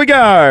 Here we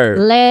go.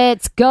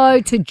 Let's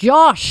go to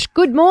Josh.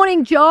 Good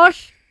morning,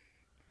 Josh.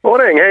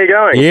 Morning, how you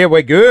going? Yeah,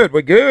 we're good.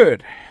 We're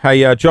good.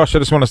 Hey, Josh, I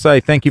just want to say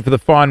thank you for the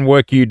fine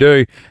work you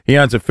do. He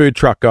owns a food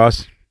truck,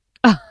 guys.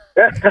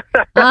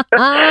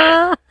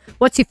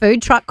 What's your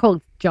food truck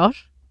called,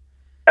 Josh?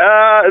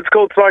 It's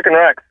called Smoke and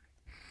Rack.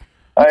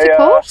 What's it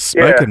called?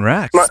 Smoke and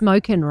Rack.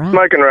 Smoke and Rack.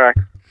 Smoke and Rack.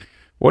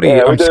 What do you?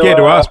 Yeah, we I'm do, scared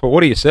to ask, but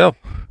what do you sell?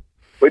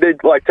 We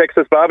did like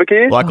Texas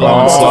barbecue. Like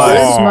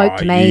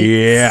smoked meats.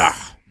 Yeah.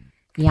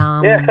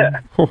 Yum. Yeah.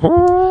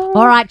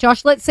 All right,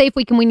 Josh, let's see if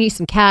we can win you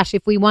some cash.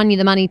 If we won you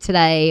the money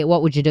today,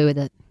 what would you do with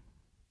it?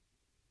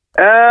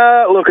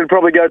 Look, it'd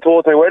probably go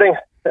towards my wedding.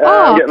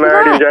 Get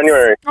married in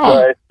January.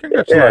 So,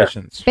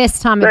 congratulations.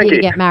 Best time of Thank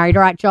year to you. get married.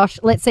 All right, Josh,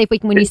 let's see if we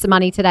can win you some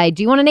money today.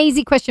 Do you want an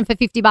easy question for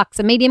 $50,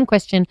 a medium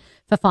question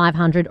for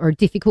 $500, or a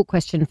difficult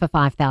question for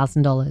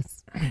 $5,000? Let's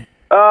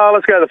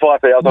go to the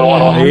 5,000.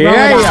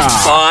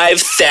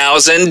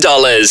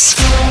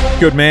 $5,000.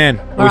 Good man.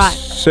 All right.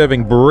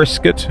 Serving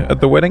brisket at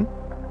the wedding?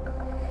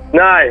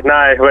 No,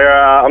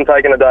 I'm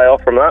taking a day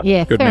off from that.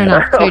 Yeah, fair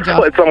enough too,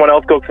 Josh. Let someone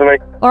else cook for me.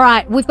 All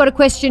right, we've got a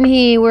question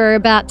here. We're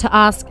about to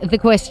ask the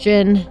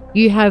question.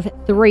 You have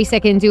 3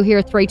 seconds. You'll hear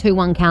a 3, 2,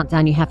 1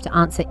 countdown. You have to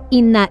answer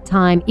in that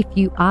time. If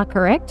you are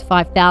correct,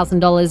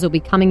 $5,000 will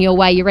be coming your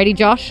way. You ready,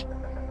 Josh?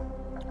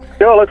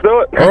 Sure, let's do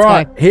it. All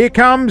right, here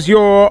comes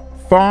your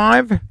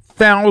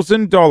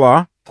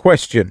 $5,000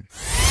 question.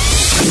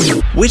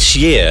 Which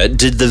year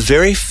did the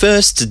very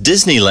first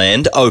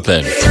Disneyland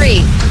open?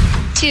 3,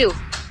 2,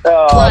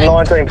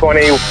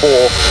 1924.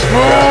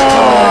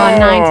 Oh,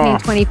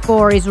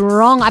 1924 is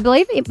wrong. I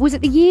believe it was it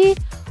the year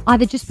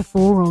either just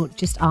before or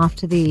just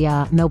after the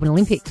Melbourne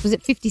Olympics. Was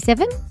it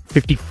 57?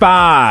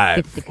 55.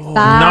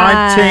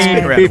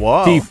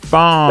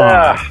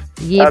 1955.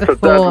 Year before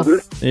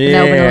the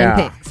Melbourne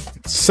Olympics.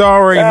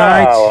 Sorry,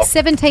 mate.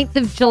 17th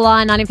of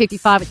July,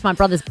 1955. It's my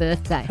brother's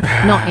birthday,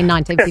 not in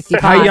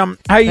 1955.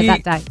 Hey,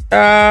 but that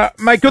day.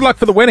 Mate, good luck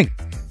for the wedding.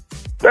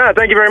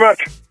 Thank you very much.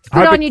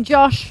 Good on you,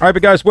 Josh. Hope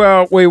it goes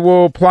well. We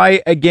will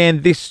play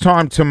again this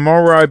time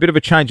tomorrow. A bit of a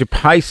change of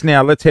pace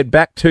now. Let's head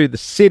back to the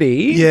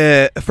city.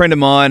 Yeah, a friend of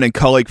mine and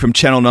colleague from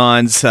Channel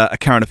 9's A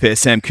Current Affair,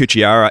 Sam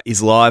Cucchiara,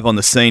 is live on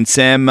the scene.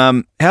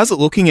 Sam, how's it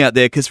looking out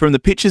there? Because from the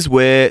pictures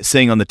we're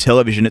seeing on the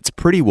television, it's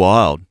pretty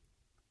wild.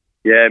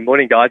 Yeah,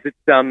 morning, guys. It's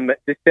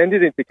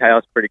descended into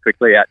chaos pretty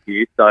quickly out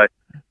here. So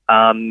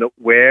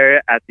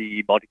we're at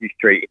the Montague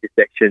Street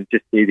intersection,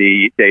 just near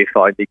the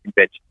DFID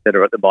Convention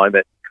Centre at the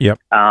moment. Yep.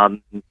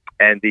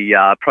 And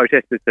the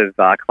protesters have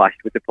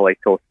clashed with the police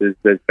forces.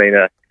 There's been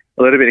a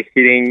little bit of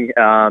hitting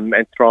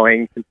and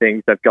throwing some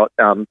things. They've got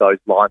those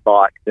line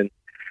bikes and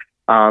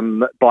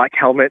bike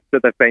helmets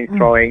that they've been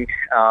throwing.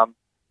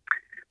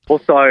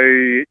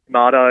 Also,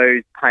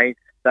 tomatoes, paint,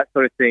 that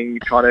sort of thing,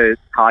 trying to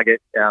target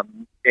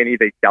any of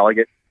these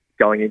delegates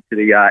going into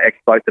the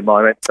expo at the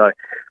moment. So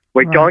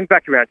we're going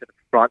back around to the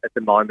front at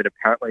the moment.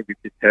 Apparently,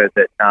 we've just heard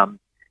that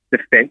the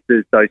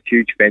fences, those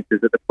huge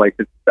fences that the police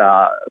have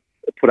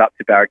put up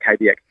to barricade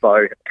the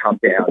expo, have come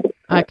down.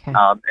 Okay.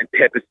 And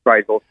pepper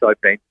spray's also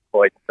been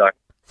deployed.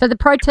 So the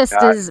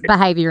protesters'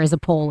 behaviour is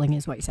appalling,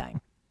 is what you're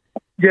saying?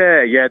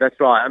 Yeah, that's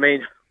right. I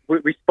mean,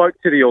 we spoke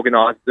to the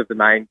organisers of the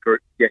main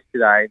group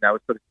yesterday, and they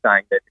were sort of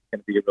saying that it's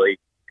going to be a really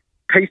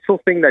peaceful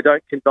thing. They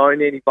don't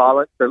condone any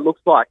violence. So it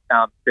looks like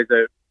there's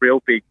a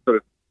real big sort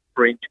of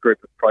fringe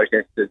group of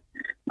protesters.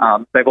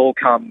 They've all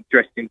come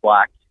dressed in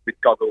black with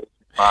goggles.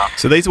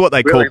 So these are what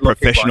they really call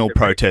professional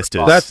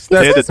protesters.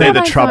 They're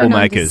the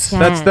troublemakers.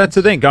 That's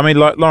the thing. I mean,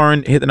 like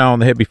Lauren hit the nail on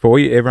the head before.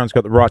 Everyone's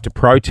got the right to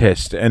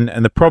protest, and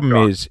the problem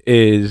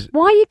is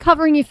Why are you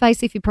covering your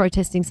face if you're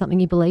protesting something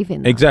you believe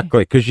in?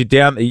 exactly because you're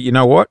down. You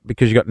know what?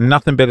 Because you got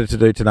nothing better to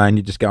do today, and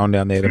you're just going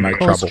down there to make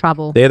Cause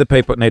trouble. They're the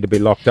people that need to be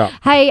locked up.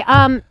 Hey,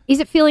 is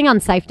it feeling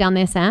unsafe down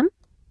there, Sam?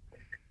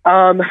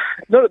 Not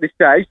at this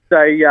stage.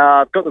 They've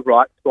got the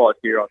right squad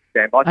here on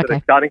standby, so they're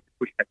starting to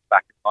push things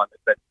back at the moment.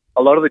 But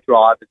a lot of the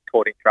drivers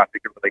caught in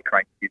traffic are really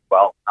cranky as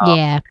well.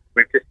 Yeah.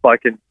 We've just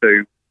spoken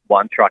to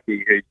one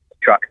truckie whose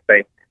truck's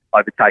been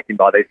overtaken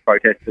by these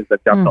protesters.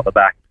 They've jumped on the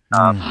back.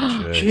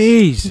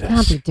 Jesus. You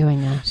can't be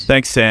doing that.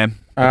 Thanks, Sam.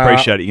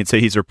 Appreciate it. You can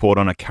see his report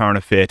on A Current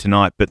Affair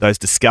tonight, but those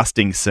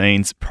disgusting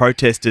scenes,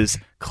 protesters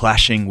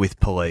clashing with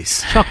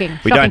police. Shocking.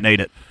 We don't need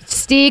it.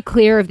 Steer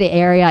clear of the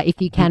area if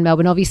you can,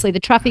 Melbourne. Obviously,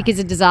 the traffic is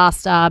a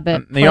disaster,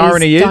 but The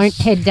irony don't is-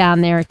 head down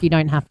there if you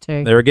don't have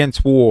to. They're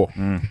against war.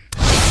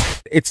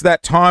 It's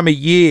that time of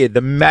year.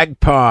 The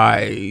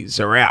magpies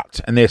are out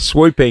and they're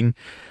swooping,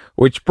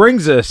 which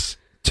brings us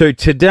to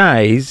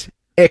today's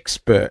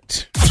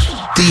expert.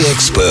 The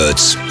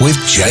Experts with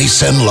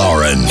Jase and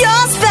Lauren.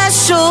 You're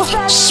special.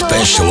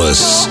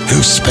 Specialists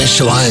who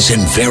specialize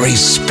in very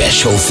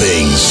special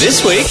things.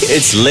 This week,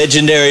 it's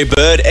legendary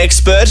bird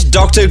expert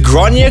Dr.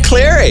 Grania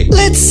Cleary.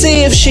 Let's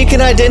see if she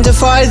can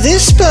identify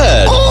this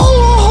bird.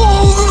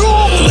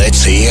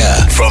 Let's hear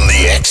from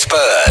the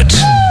expert.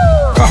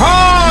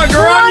 Aha,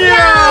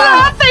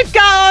 Grania! Love it,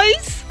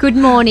 guys. Good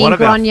morning, One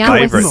of our Gronya.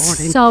 favourites.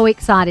 We're so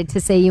excited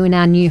to see you in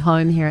our new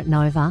home here at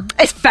Nova.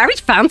 It's very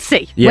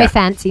fancy. Yeah. We're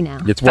fancy now.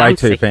 It's way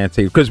too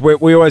fancy because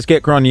we always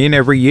get Gronya in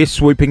every year,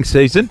 swooping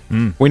season.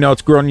 We know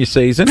it's Gronya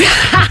season.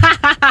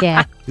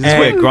 Yeah. This is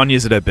where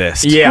Gronya's at her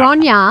best. Yeah.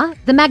 Gronya,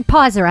 the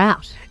magpies are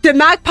out. The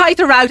magpies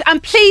are out,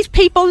 and please,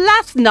 people,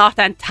 let's not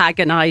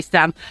antagonise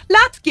them.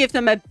 Let's give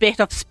them a bit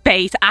of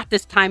space at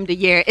this time of the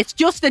year. It's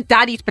just that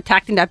daddies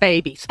protecting their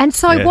babies. And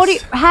so,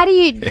 how do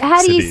you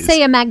Yes, it is.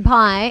 see a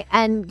magpie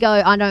and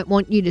go, I don't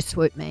want you to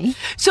swoop me?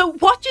 So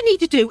what you need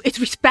to do is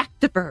respect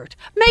the bird.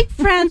 Make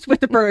friends with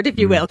the bird, if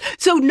you will.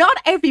 So not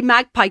every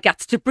magpie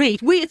gets to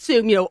breed. We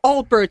assume,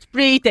 all birds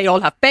breed. They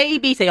all have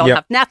babies. They all Yep.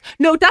 have nests.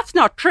 No, that's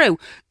not true.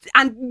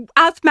 And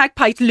as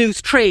magpies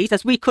lose trees,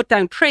 as we cut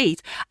down trees,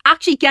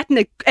 actually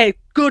getting a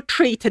good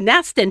tree to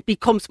nest in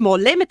becomes more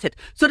limited.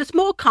 So there's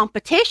more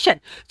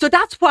competition. So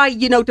that's why,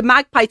 the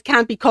magpies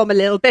can become a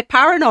little bit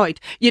paranoid.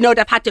 They've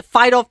had to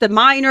fight off the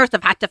miners.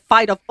 They've had to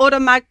fight off other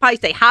magpies.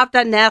 They have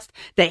their nest.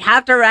 They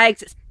have their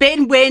eggs. It's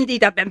been windy.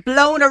 They've been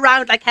blown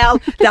around like hell.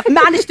 They've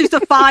managed to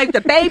survive. The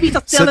babies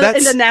are still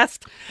in the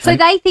nest. So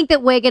they think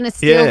that we're going to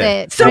steal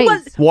their trees. So,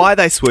 well, Why are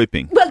they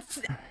swooping? Well,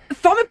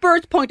 from a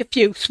bird's point of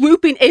view,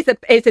 swooping is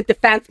a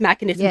defense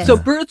mechanism. Yes. So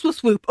birds will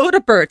swoop other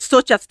birds,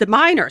 such as the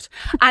miners.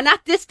 And at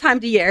this time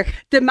of the year,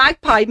 the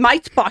magpie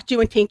might spot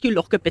you and think you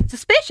look a bit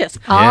suspicious.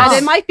 Ah. And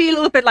they might be a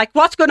little bit like,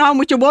 what's going on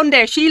with your one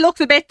there? She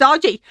looks a bit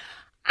dodgy.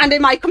 And they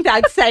might come down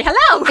and say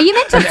hello. Are you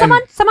meant to?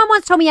 Someone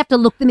once told me you have to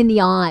look them in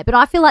the eye, but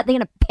I feel like they're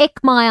going to peck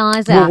my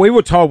eyes Well, out. we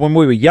were told when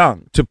we were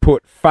young to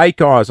put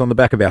fake eyes on the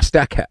back of our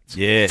stack hats.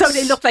 Yes. So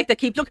they look like they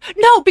keep looking.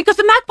 No, because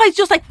the magpie's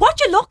just like,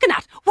 what you looking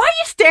at? Why are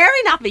you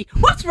staring at me?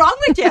 What's wrong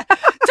with you?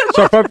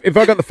 So if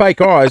I got the fake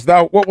eyes,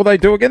 what will they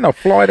do again? They'll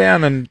fly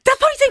down and... That's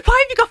what I say.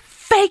 Why have you got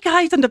fake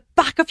eyes on the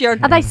back of your...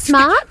 Are they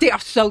smart? They are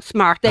so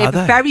smart. They Are have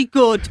they? very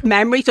good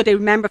memory, so they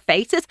remember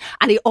faces,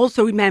 and they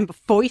also remember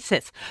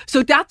voices.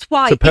 So that's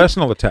why... It's a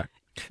personal attack.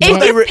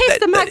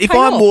 If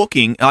I'm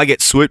walking, I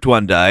get swooped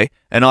one day,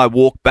 and I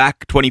walk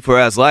back 24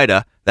 hours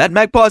later, that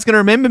magpie's going to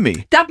remember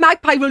me. That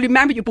magpie will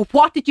remember you, but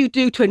what did you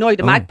do to annoy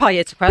the magpie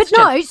is the But question.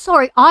 no,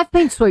 sorry, I've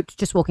been swooped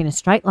just walking a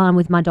straight line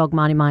with my dog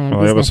minding my own Oh,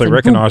 they business. obviously and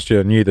recognised you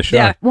and knew the show.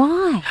 Yeah.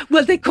 Why?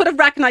 Well, they could have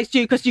recognised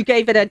you because you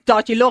gave it a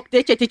dodgy look,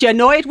 did you? Did you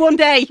annoy it one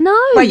day? No.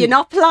 Were you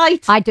not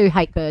polite? I do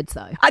hate birds,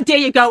 though. There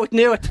you go, it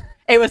knew it.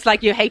 It was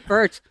like, you hate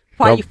birds.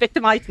 Why are you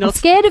victimising I'm us?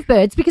 scared of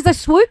birds because they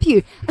swoop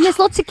you. And there's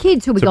lots of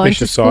kids who are It's a going to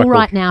vicious school cycle.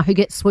 right now who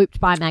get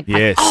swooped by magpies.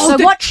 Yes. So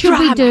the what should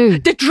we drama, do?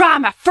 The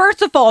drama.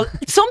 First of all,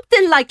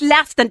 something like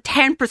less than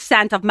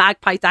 10% of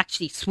magpies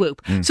actually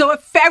swoop. Mm. So a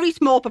very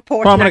small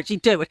proportion Well, I'm gonna- actually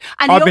do it.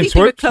 And I've they been only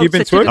do it swooped. You've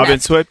been closer to the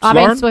swooped. nest. I've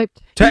Lauren? been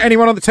swooped.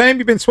 Anyone on the team,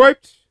 you've been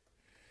swooped?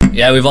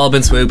 Yeah, we've all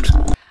been swooped.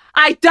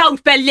 I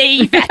don't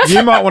believe it.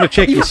 You might want to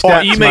check your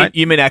stats,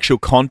 you mean actual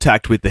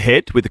contact with the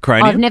head, with the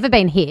cranium? I've never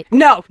been hit.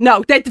 No.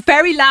 The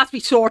very last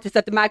resort is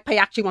that the magpie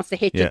actually wants to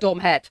hit your Yeah. dumb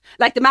head.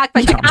 Like the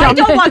magpie's like, I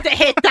don't want to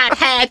hit that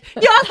head.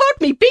 You'll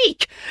hurt me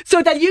beak.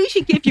 So they'll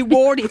usually give you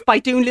warnings by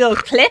doing little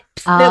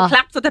clips, little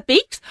claps of the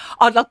beaks,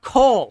 or they'll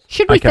call.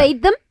 Should we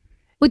feed them?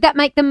 Would that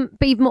make them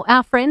be more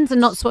our friends and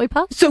not swoop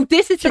us? So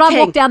this is Should the I thing.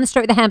 walk down the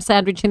street with a ham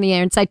sandwich in the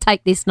air and say,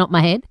 take this, not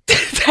my head?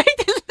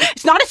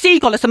 It's not a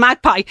seagull, it's a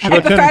magpie. Should I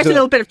It turn prefers into- a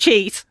little bit of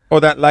cheese. Or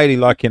that lady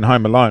like in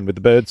Home Alone with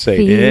the bird seed.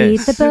 Feed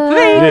the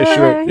Yeah,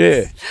 sure. birds.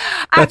 Yeah.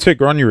 That's who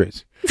Gronya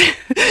is.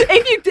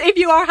 If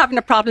you are having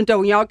a problem though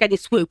and you are getting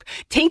swooped,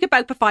 think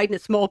about providing a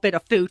small bit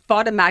of food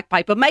for the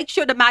magpie, but make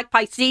sure the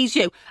magpie sees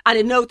you and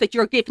it knows that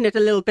you're giving it a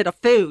little bit of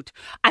food,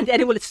 and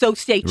then it will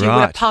associate you with a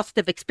Right.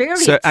 positive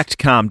experience. So act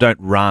calm, don't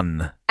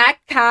run.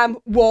 Act calm,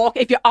 walk.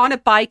 If you're on a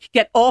bike,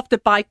 get off the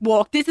bike,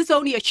 walk. This is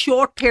only a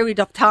short period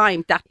of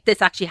time that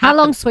this actually How happens.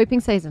 long's swooping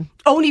season?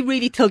 Only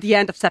really till the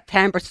end of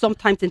September,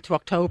 sometimes into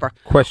October.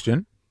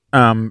 Question.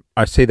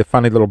 I see the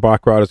funny little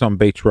bike riders on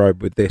Beach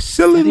Road with their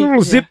silly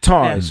little zip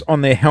ties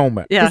on their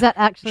helmet. Yeah. Does that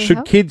actually Should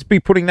help? kids be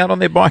putting that on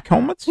their bike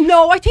helmets?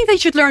 No, I think they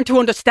should learn to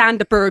understand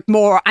the bird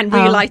more and Oh.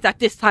 realise that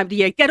this time of the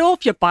year, get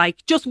off your bike,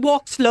 just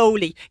walk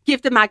slowly,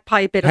 give the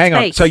magpie a bit Hang of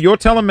on. space. So you're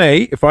telling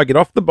me if I get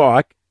off the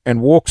bike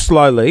and walk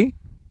slowly,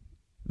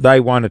 they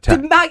won't attack?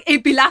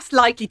 It'd be less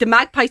likely. The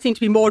magpie seems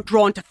to be more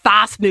drawn to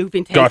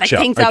fast-moving things. Gotcha,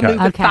 Like things that are okay.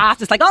 moving Okay.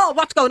 fast. It's like, oh,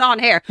 what's going on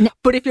here?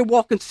 But if you're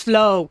walking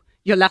slow,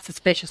 you're less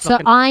suspicious So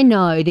looking. I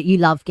know that you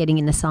love getting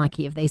in the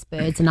psyche of these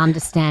birds and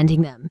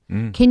understanding them.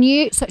 Can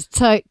you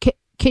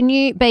can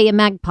you be a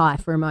magpie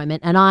for a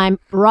moment? And I'm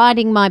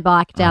riding my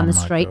bike down the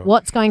street.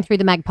 What's going through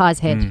the magpie's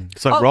head?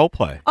 It's like role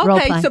play. Role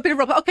Okay, play. so a bit of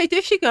rubber. Okay,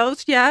 there she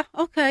goes. Yeah,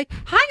 okay.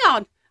 Hang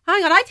on.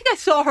 I think I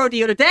saw her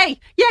the other day.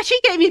 Yeah, she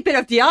gave me a bit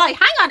of the eye.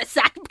 Hang on a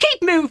sec.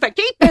 Keep moving.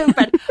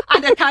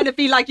 And they kind of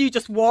feel like you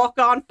just walk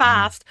on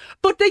fast.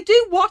 But they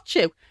do watch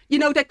you. You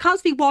know, they're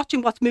constantly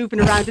watching what's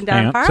moving around in their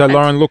Hang on. environment. So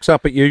Lauren looks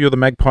up at you. You're the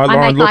magpie. I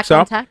Lauren make looks eye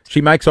up. contact.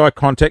 She makes eye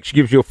contact. She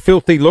gives you a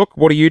filthy look.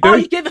 What do you do? Oh,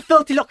 you give a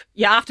filthy look.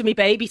 You're after me,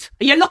 babies.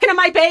 Are you looking at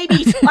my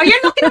babies? Are you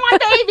looking at my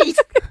babies?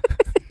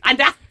 And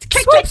that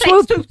click, click,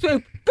 click, swoop,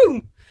 swoop,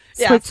 boom.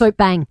 Swoop, swoop,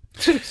 bang.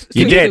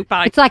 You did.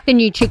 It's like the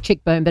new chick,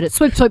 chick, boom, but it's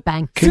swoop, swoop,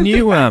 bang. Can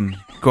you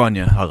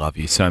Grania, I love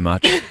you so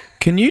much.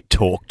 Can you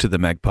talk to the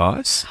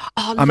magpies?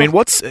 Oh, I mean,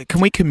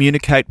 can we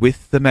communicate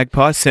with the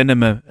magpies? Send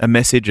them a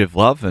message of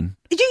love and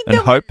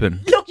hope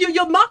and. Look,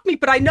 you'll mock me,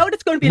 but I know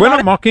there's going to be. We're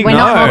not mocking. We're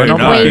not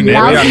mocking. We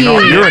love you.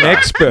 You're an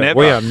expert.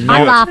 We are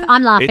not.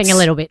 I'm laughing a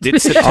little bit.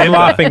 It's September. I'm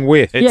laughing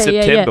with. It's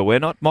September. We're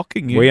not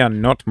mocking you. We are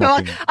not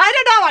mocking. I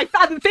don't know.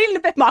 I'm feeling a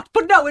bit mocked,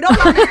 but no, in all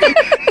honesty,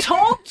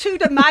 talk to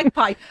the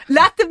magpie.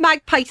 Let the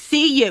magpie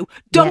see you.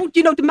 Don't,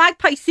 the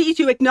magpie sees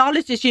you,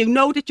 acknowledges you,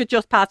 know that you're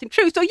just passing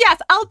through. So yes,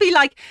 I'll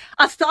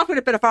start with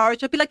a bit of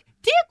Irish. I'll be like,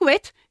 do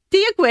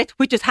you quit,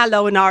 which is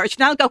hello in Irish.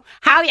 And I'll go,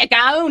 how you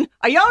going?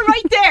 Are you all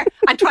right there?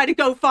 And try to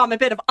go from a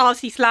bit of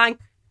Aussie slang. Is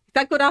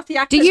that good Aussie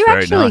accent? Do you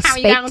actually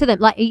speak to them?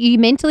 Like, are you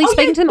mentally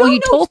speaking to them or are you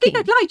talking? Speak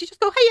out loud. You just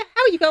go, hey,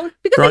 how are you going?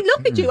 Because they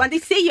look at you and they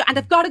see you and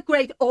they've got a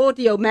great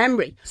audio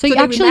memory. So you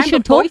actually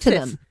should talk to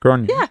them.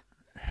 Yeah.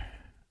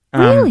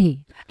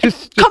 Really?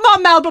 Come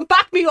on, Melbourne,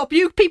 back me up.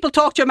 You people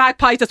talk to your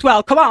magpies as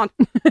well. Come on.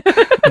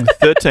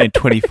 13,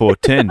 24,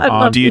 10.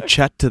 Do you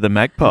chat to the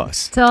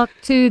magpies? Talk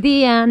to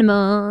the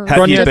animals.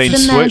 Have you been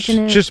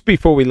switched? Just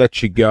before we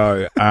let you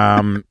go,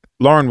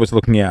 Lauren was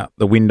looking out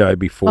the window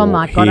before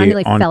I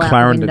nearly on fell out the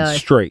Clarendon window.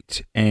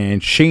 Street,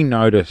 and she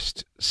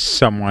noticed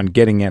someone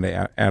getting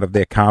out of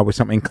their car with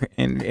something.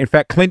 In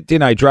fact, Clint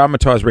did a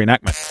dramatised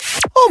reenactment.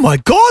 Oh my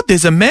God,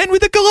 there's a man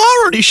with a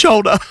galah on his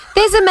shoulder.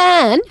 There's a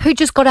man who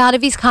just got out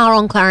of his car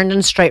on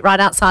Clarendon Street right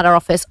outside our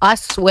office. I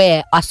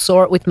swear I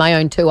saw it with my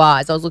own two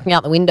eyes. I was looking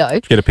out the window.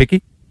 Did you get a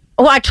picky?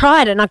 Oh, I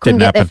tried and I couldn't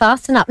get there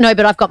fast enough. No,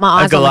 but I've got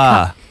my eyes on the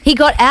car. He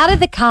got out of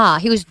the car.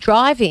 He was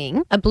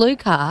driving a blue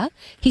car.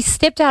 He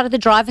stepped out of the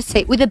driver's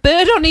seat with a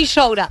bird on his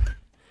shoulder.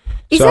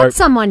 Is that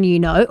someone you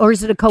know, or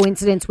is it a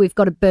coincidence we've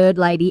got a bird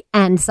lady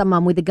and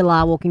someone with a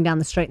galah walking down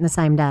the street in the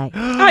same day?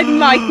 I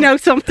might know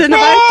something about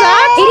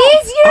that. It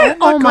is you.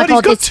 Oh my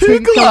God, he's got two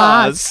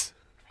galahs.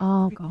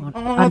 Oh God,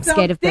 I'm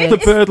scared of birds. The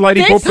bird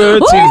lady put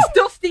birds in. This is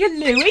Dusty and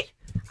Louie.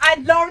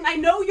 And Lauren, I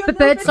know you're. The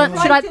birds don't.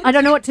 I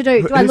don't know what to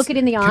do. Do I look it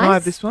in the eyes? Can I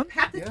have this one?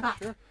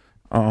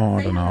 Oh,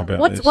 I don't know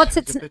about this. What's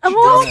it?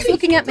 Oh, it's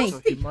looking at me.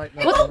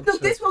 Look,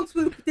 this one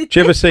swooped. Did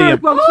you ever see him?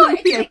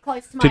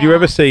 Did you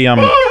ever see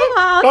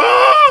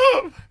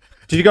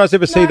Did you guys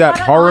ever see that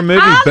horror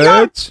movie,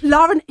 Birds?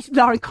 Lauren,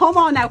 come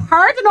on now,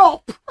 hard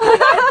enough. Go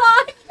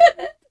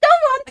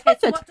on, touch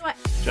it. What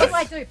do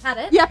I do? Pat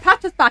it? Yeah,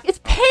 pat his back. It's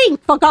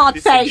pink, for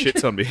God's sake.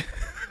 Shits on me.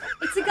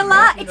 It's a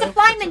galah. It's a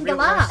flaming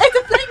galah. It's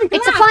a flaming galah.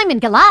 It's a flaming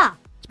galah.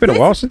 It's been a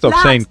while since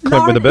I've seen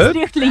Clint with a bird.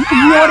 Seriously,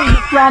 worried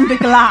from the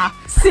galah.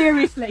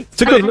 Seriously.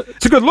 It's a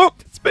good look.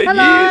 It's been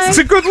years. It's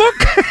a good look.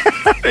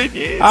 It's been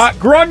years.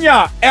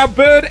 Grania, our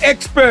bird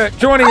expert,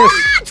 joining us.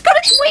 It's got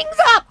its wings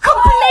up.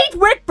 Complete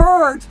with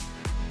bird.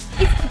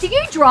 Do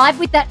you drive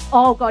with that?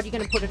 Oh God, you're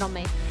going to put it on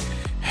me.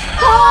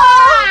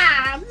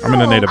 I'm going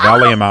to need a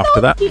Valium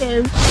after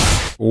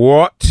that.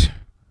 What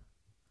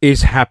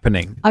is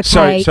happening?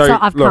 Okay, so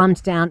I've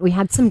calmed down. We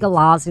had some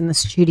galahs in the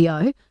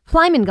studio,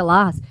 flaming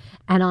galahs,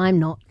 and I'm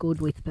not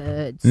good with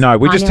birds. No,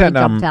 we just had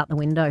jumped out the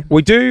window.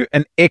 We do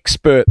an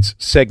experts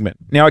segment.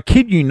 Now, I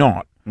kid you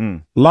not.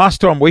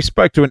 Last time we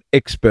spoke to an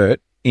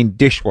expert in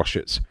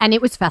dishwashers, and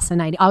it was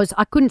fascinating.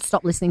 I couldn't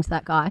stop listening to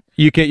that guy.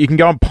 You can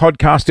go and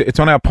podcast it. It's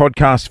on our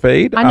podcast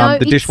feed. I know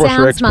the it dishwasher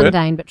sounds expert.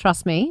 mundane, but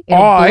trust me, it'll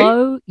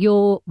blow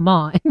your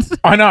mind.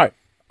 I know.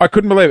 I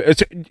couldn't believe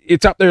it.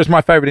 It's up there as my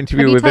favourite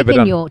interview we've ever done. Have you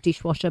taken your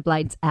dishwasher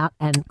blades out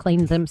and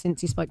cleaned them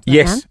since you spoke to that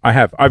man? Yes, I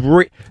have.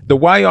 The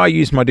way I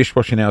use my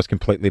dishwasher now is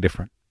completely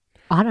different.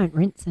 I don't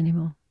rinse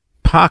anymore.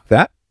 Park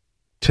that.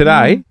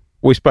 Today,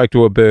 we spoke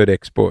to a bird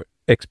expert.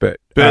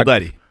 Bird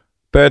lady.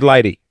 Bird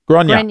lady.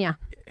 Grania.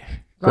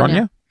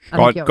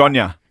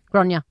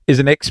 Grania is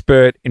an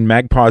expert in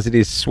magpies. It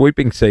is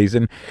swooping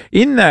season.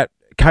 In that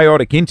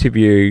chaotic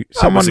interview,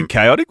 someone wasn't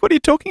chaotic. What are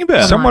you talking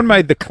about? Someone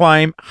made the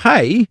claim,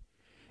 hey,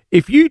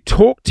 if you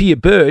talk to your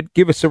bird,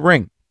 give us a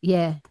ring.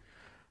 Yeah.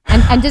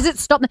 And does it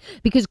stop them?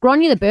 Because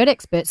Grania, the bird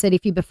expert, said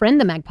if you befriend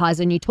the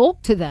magpies and you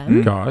talk to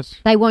them, guys,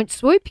 they won't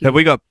swoop you. Have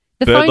we got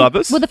bird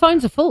lovers? Well, the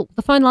phones are full.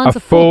 The phone lines are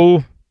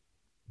full.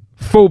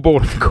 Full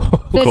board of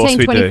calls.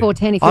 13, 24,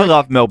 10. I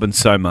love Melbourne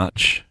so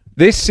much.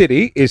 This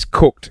city is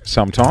cooked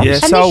sometimes. Yeah,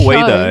 so we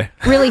though.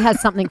 Really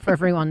has something for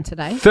everyone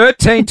today.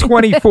 13,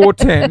 24,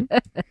 10.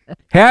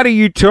 How do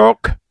you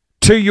talk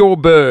to your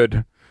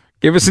bird?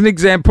 Give us an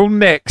example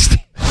next.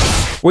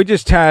 We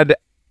just had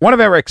one of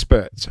our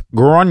experts,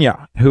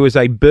 Grania, who is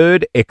a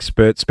bird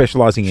expert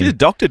specialising in... She's a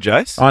doctor,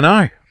 Jase. I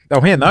know.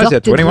 They'll hand those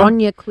out to anyone.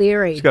 Grania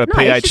Cleary. She's got a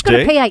PhD. She's got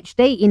a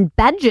PhD in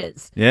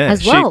badgers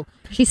as well.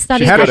 She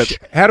studied...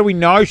 How do we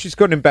know she's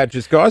got it in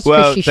badgers, guys?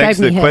 Well, thanks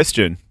for the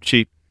question.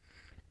 She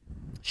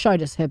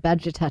showed us her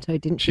badger tattoo,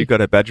 didn't she? She got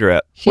her badger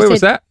out. Where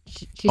was that?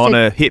 On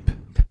her hip.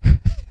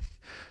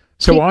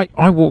 So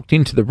I walked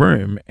into the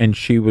room and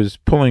she was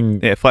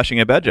pulling... Yeah, flashing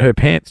her badger. Her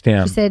pants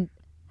down. She said,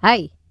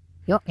 hey...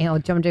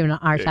 I'm doing an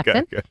Irish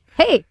accent. Go.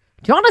 Hey,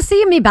 do you want to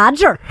see me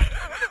badger?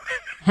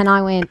 And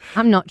I went,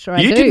 I'm not sure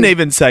I do. You didn't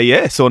even say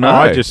yes or no.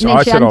 And then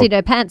she undid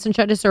her pants and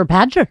showed us her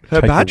badger.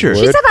 Her badger?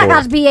 She said I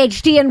got a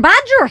PhD in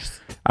badgers.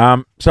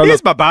 So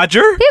Here's my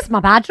badger. Here's my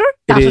badger.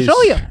 It I'll is-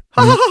 show you.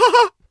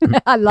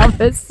 I love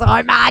her so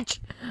much.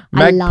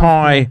 I love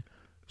magpie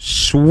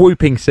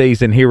swooping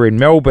season here in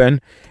Melbourne,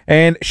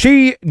 and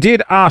she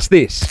did ask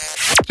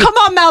this. Come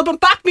on, Melbourne,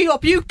 back me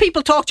up. You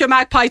people talk to your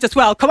magpies as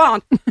well. Come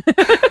on.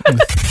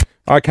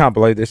 I can't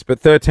believe this, but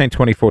 13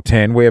 24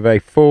 10, we have a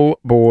full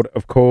board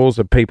of calls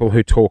of people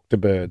who talk to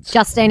birds.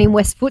 Justine in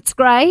West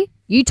Footscray,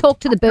 you talk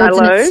to the birds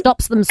and Hello? it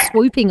stops them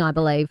swooping, I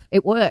believe.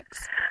 It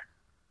works.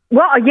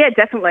 Well, yeah,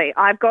 definitely.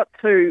 I've got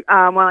two,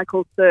 one I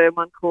call Sir and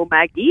one called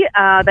Maggie.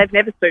 They've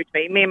never spooked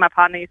me. Me and my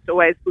partner used to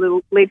always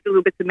leave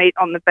little bits of meat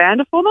on the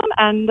veranda for them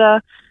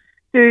and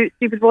do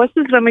stupid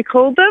voices when we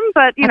called them.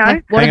 But, you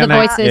know. What are the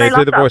voices? They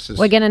loved us.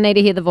 We're going to need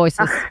to hear the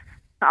voices.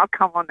 Oh,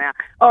 come on now.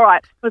 All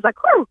right. It was like,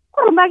 oh,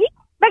 Maggie,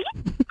 Maggie,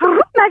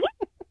 Maggie,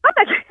 hi,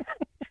 Maggie.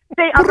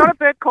 See, I'm not a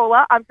bird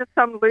caller. I'm just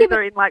some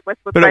loser in like West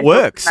Footscray. But it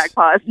works.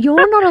 Magpies.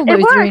 You're not a It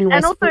loser works. in And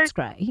West also-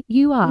 Footscray.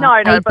 You are No,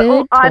 a but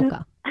bird I'm-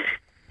 talker.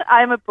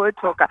 I am a bird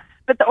talker.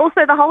 But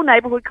also the whole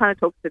neighbourhood kind of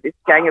talks to this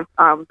gang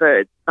of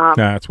birds. No,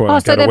 that's why. Oh, I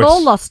so go to they've West-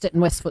 all lost it in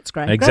West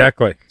Footscray. Great.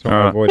 Exactly. That's why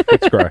I avoid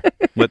Footscray.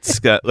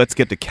 Let's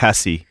get to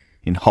Cassie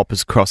in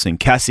Hoppers Crossing.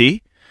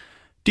 Cassie,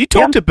 do you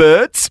talk to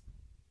birds?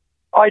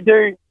 I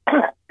do.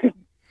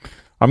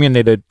 I'm going to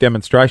need a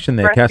demonstration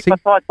there, Cassie.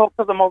 But I talk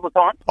to them all the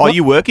time. Oh,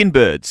 you work in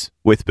birds,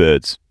 with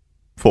birds,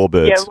 for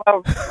birds. Yeah,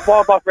 well,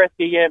 wildlife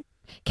rescue, yeah.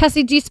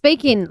 Cassie, do you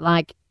speak in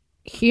like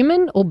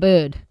human or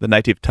bird? The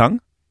native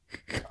tongue?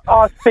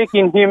 I speak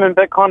in human,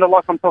 but kind of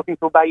like I'm talking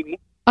to a baby.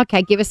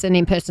 Okay, give us an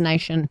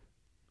impersonation.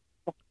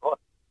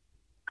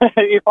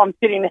 If I'm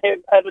sitting there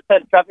at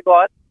a traffic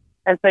light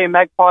and see a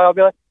magpie, I'll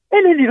be like,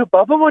 "Hello, little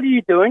Bubba, what are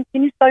you doing?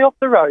 Can you stay off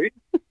the road?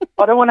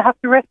 I don't want to have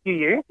to rescue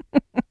you."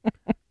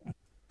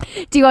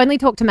 Do you only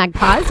talk to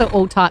magpies or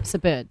all types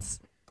of birds?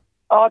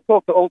 I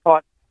talk to all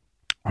types.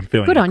 I'm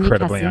feeling Good on you,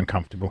 incredibly Cassie.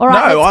 uncomfortable. All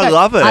right, No, let's I go.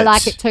 love it. I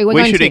like it too. We're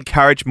we going should to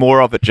encourage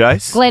more of it,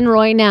 Jase.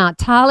 Glenroy now.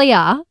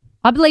 Talia,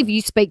 I believe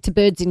you speak to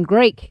birds in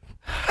Greek.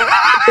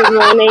 Good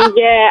morning.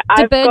 Yeah,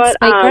 Do I've birds got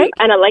speak Greek?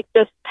 an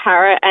Electus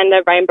parrot and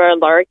a rainbow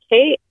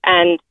lorikeet,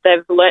 and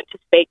they've learnt to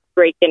speak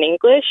Greek and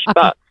English,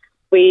 but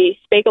we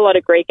speak a lot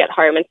of Greek at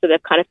home, and so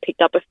they've kind of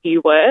picked up a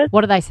few words.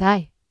 What do they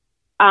say?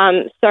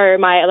 So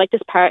my Electus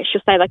parrot,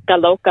 she'll say like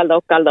galo,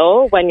 galo,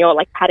 galo when you're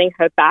like patting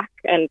her back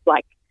and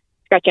like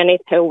scratching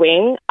underneath her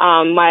wing.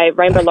 My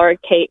rainbow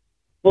lorikeet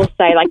will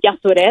say like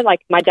yasure,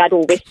 like my dad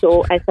will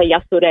whistle and say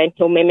yasure, and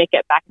he'll mimic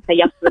it back and say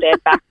yasure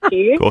back to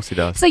you. Of course he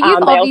does. So you've They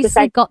also obviously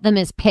say- got them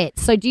as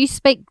pets. So do you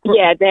speak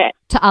they're-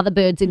 to other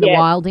birds in the Yeah.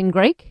 wild in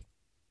Greek?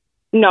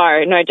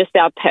 No, just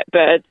our pet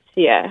birds,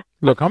 yeah.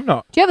 Look, I'm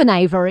not. Do you have an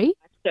aviary?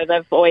 So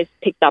they've always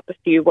picked up a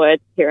few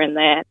words here and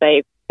there.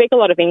 They speak a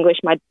lot of English.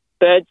 My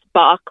birds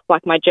bark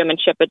like my German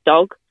Shepherd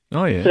dog.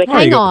 Oh, yeah. So they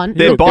Hang on.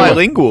 They're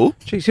bilingual.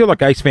 Jeez, you're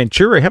like Ace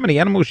Ventura. How many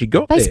animals you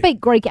got They there? speak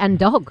Greek and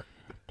dog.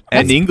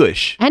 And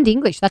English. And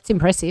English. That's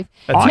impressive.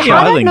 That's I don't know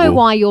bilingual.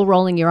 why you're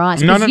rolling your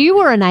eyes No, because no. you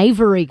were an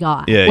aviary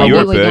guy. Yeah, when you're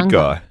we a were bird younger.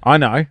 guy. I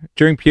know.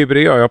 During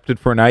puberty, I opted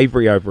for an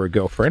aviary over a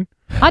girlfriend.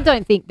 I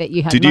don't think that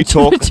you had. Did you much of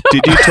talk? a choice.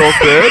 Did you talk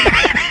bird?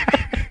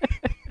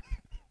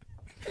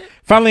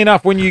 Funnily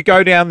enough, when you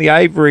go down the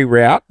aviary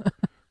route,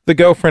 the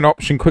girlfriend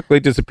option quickly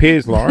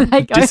disappears, Lauren.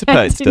 They go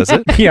Dissipates, hand in does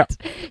it? hand. Yeah.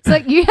 So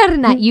you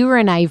had you were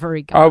an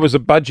aviary guy. I was a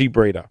budgie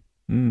breeder.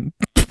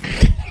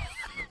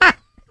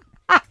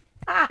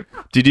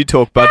 Did you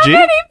talk How budgie?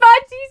 many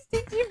budgies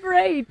did you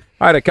breed?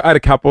 I had a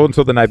couple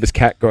until the neighbour's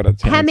cat got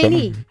it. How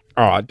many?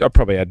 Oh, I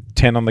probably had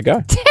 10 on the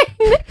go.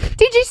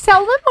 Did you sell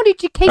them or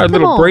did you keep them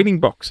Little all? breeding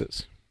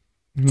boxes.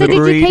 So did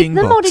you keep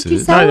them or did you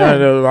sell them?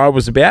 No, I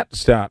was about to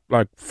start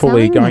like fully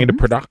Selling going into them?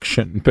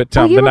 production, but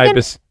Oh, you the were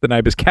gonna-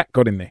 neighbour's cat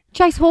got in there.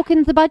 Chase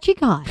Hawkins, the budgie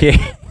guy.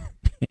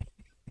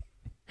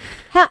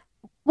 Yeah.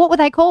 What were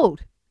they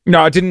called?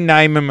 No, I didn't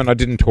name him and I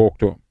didn't talk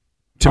to him.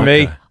 To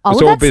me, Oh,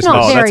 it's well, all that's business.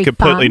 not Oh, very that's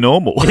completely fun.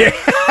 normal.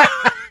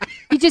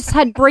 You just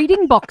had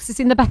breeding boxes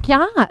in the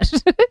backyard.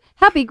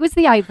 How big was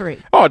the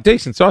aviary? Oh,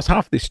 decent size,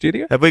 half this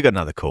studio. Have we got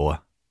another caller?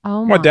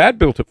 Oh My dad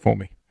built it for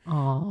me.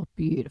 Oh,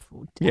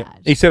 beautiful dad. Yeah.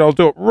 He said, I'll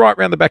do it right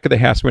round the back of the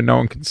house where no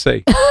one can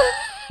see.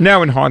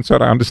 Now, in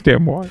hindsight, I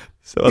understand why.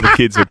 So other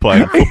kids were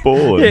playing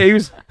football. And... Yeah,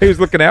 he was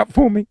looking out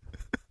for me.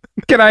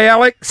 G'day,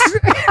 Alex.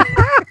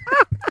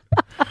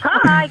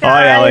 Hi, guys.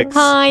 Hi, Alex.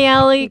 Hi,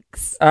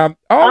 Alex. Hi.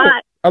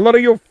 A lot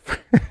of your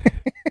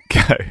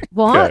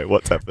What? Go,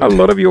 what's a happening?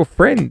 lot of your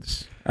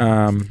friends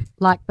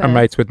Like are birds.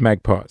 mates with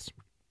magpies.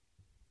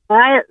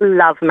 I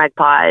love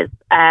magpies,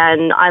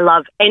 and I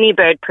love any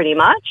bird pretty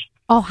much.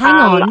 Oh, hang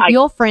on. I-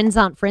 Your friends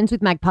aren't friends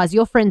with magpies.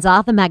 Your friends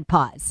are the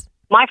magpies.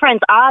 My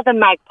friends are the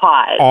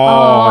magpies.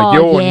 Oh,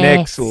 you're yes.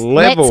 next level.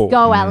 Let's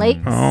go, Alex.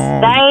 Oh.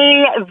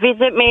 They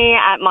visit me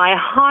at my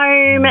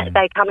home.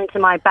 They come into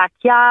my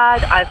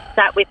backyard. I've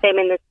sat with them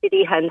in the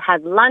city and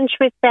had lunch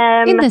with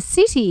them. In the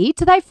city?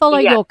 Do they follow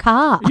Yeah. your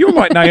car? You're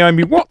like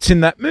Naomi Watts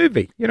in that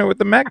movie, with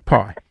the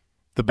magpie.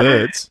 The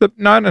birds.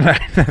 No.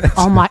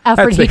 Oh, my.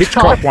 Alfred That's the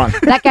Hitchcock one.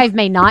 That gave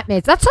me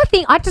nightmares. That's, I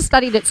think, I just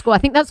studied at school. I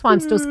think that's why I'm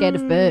still scared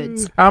of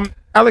birds.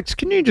 Alex,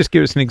 can you just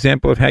give us an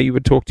example of how you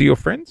would talk to your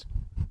friends?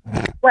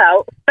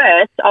 Well,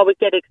 first I would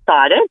get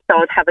excited, so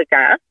I'd have a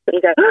gasp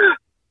and go, oh,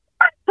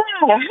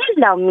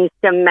 hello,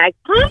 Mr.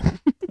 Magpie.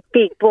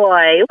 Big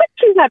boy, what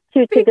you up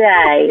to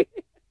today?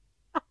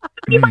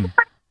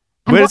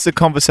 Where does the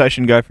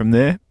conversation go from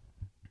there?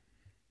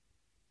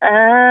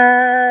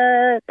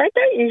 They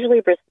don't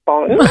usually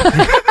respond.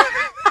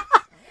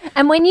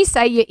 And when you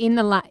say you're in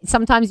the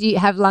sometimes you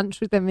have lunch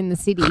with them in the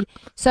city.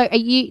 So are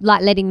you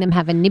like letting them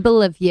have a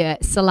nibble of your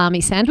salami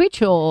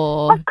sandwich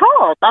or? Of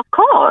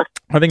course.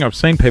 I think I've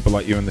seen people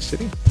like you in the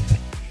city.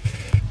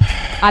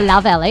 I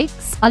love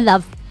Alex.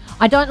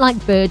 I don't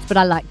like birds, but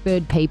I like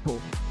bird people.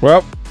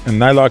 Well,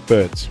 and they like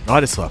birds. I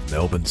just love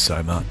Melbourne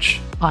so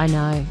much. I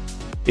know.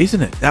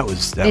 Isn't it? That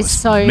was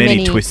so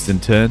many twists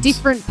and turns.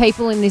 Different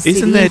people in this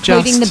Isn't city, there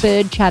including just- the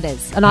bird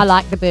chatters. And I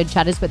like the bird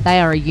chatters, but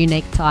they are a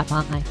unique type,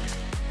 aren't they?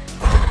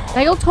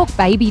 They all talk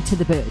baby to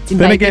the birds in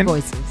Then baby again,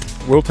 voices.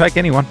 We'll take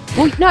anyone.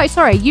 Well, no,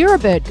 sorry, you're a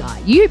bird guy.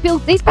 You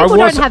build these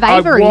people I was- don't have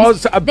aviaries. I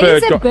was a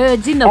bird These guy. are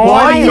birds in the I'm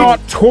wild.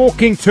 not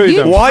talking to You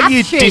them. Why are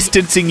you captured-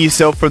 distancing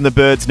yourself from the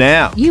birds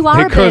now? You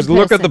are Because a bird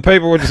look at the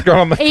people who just got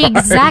on the phone.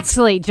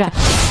 Exactly, Jack.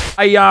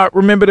 Hey,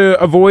 remember to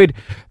avoid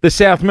the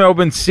South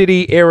Melbourne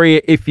City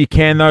area if you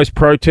can. Those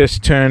protests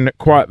turned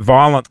quite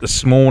violent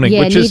this morning,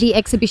 Yeah, which near is the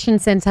Exhibition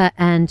Centre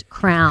and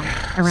Crown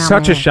around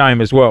such there. a shame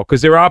as well,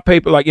 because there are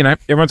people, like,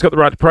 everyone's got the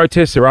right to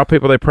protest. There are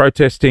people there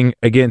protesting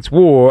against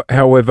war.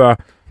 However,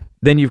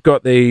 then you've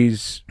got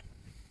these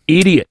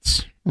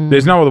idiots.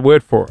 There's no other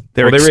word for it.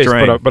 They're Well, there is,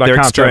 extreme. but I They're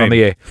can't say it on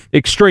the air. extreme.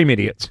 Extreme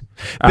idiots.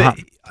 But,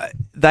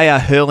 they are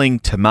hurling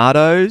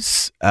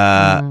tomatoes.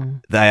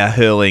 They are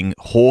hurling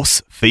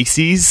horse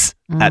feces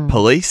at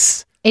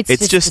police.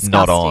 It's just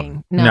not on.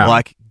 disgusting. No.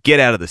 Like, get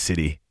out of the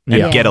city and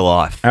Yeah. get a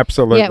life.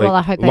 Absolutely. Yeah, well,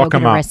 I hope they Lock all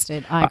get 'em up.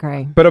 arrested. I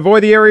agree. But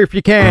avoid the area if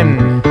you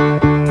can.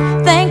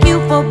 Thank you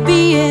for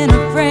being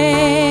a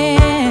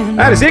friend.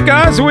 That is it,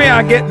 guys. We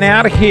are getting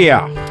out of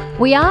here.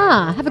 We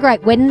are. Have a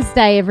great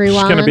Wednesday, everyone.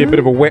 It's going to be a bit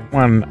of a wet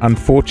one,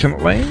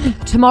 unfortunately.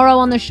 Tomorrow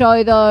on the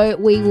show, though,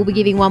 we will be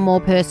giving one more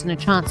person a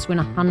chance to win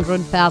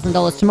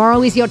 $100,000.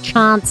 Tomorrow is your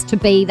chance to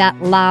be that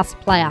last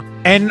player.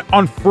 And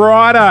on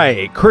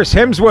Friday, Chris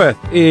Hemsworth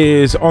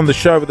is on the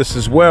show with us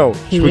as well.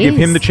 Should we give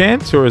him the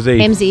chance, or is he?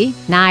 Hemsy?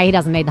 Nah, he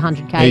doesn't need the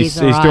 100K.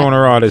 He's all right. doing all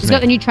right, isn't He's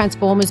got he? the new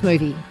Transformers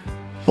movie.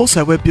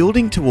 Also, we're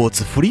building towards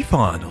the footy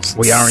finals.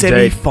 We are indeed.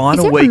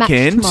 Semi-final Is there a match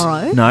weekend.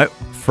 tomorrow? No,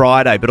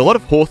 Friday. But a lot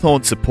of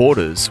Hawthorn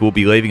supporters will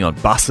be leaving on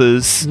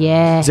buses.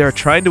 Yes. Is there a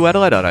train to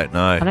Adelaide? I don't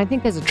know. I don't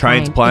think there's a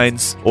Trains, train.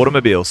 planes,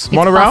 automobies. It's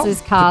buses,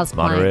 cars,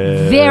 Monorail.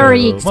 planes.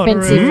 Very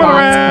expensive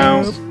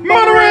flights.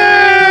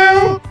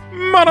 Mono.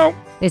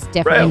 There's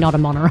definitely Rail. not a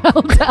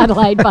monorail to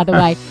Adelaide, by the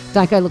way.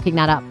 Don't go looking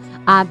that up.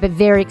 But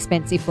very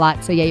expensive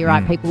flight. So, yeah, you're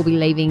right. People will be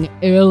leaving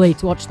early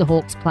to watch the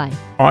Hawks play.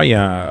 We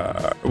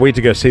had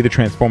to go see the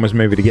Transformers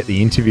movie to get the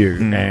interview,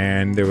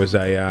 and there was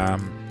a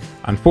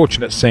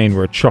unfortunate scene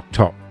where a choc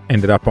top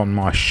ended up on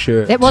my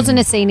shirt. It wasn't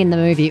a scene in the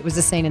movie. It was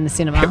a scene in the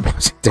cinema.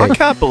 I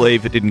can't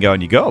believe it didn't go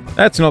on your gob.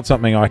 That's not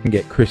something I can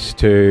get Chris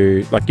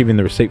to, like, give him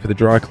the receipt for the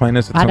dry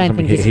cleaners. It's I not don't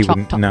something think he's a choc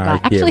wouldn't. top No, guy.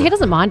 Actually, yeah, he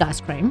doesn't mind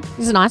ice cream.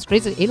 He's an ice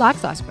cream. He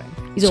likes ice cream.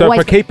 He's So if always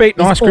I keep eating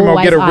there's ice cream,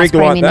 I'll get a always rig ice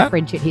cream like in that? the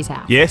fridge at his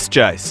house. Yes,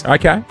 Jase.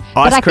 Okay.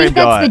 But Ice I cream think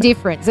that's diet. the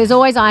difference. There's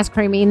always ice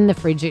cream in the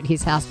fridge at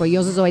his house, where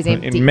yours is always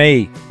empty. In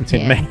me. It's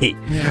in Yeah. me.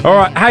 All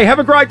right. Hey, have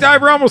a great day,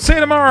 everyone. We'll see you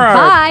tomorrow.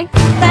 Bye.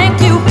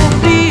 Thank you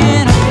for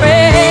being a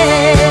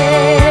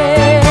friend.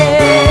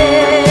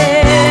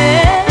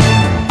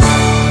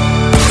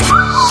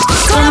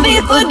 Gonna be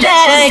a good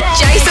day.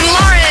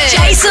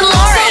 Jason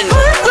Lauren.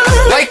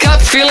 Wake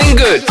up feeling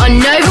good. On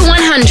Nova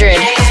 100.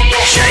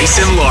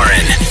 Jason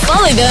Lauren.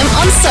 Follow them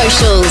on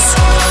socials.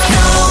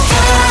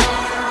 Nova.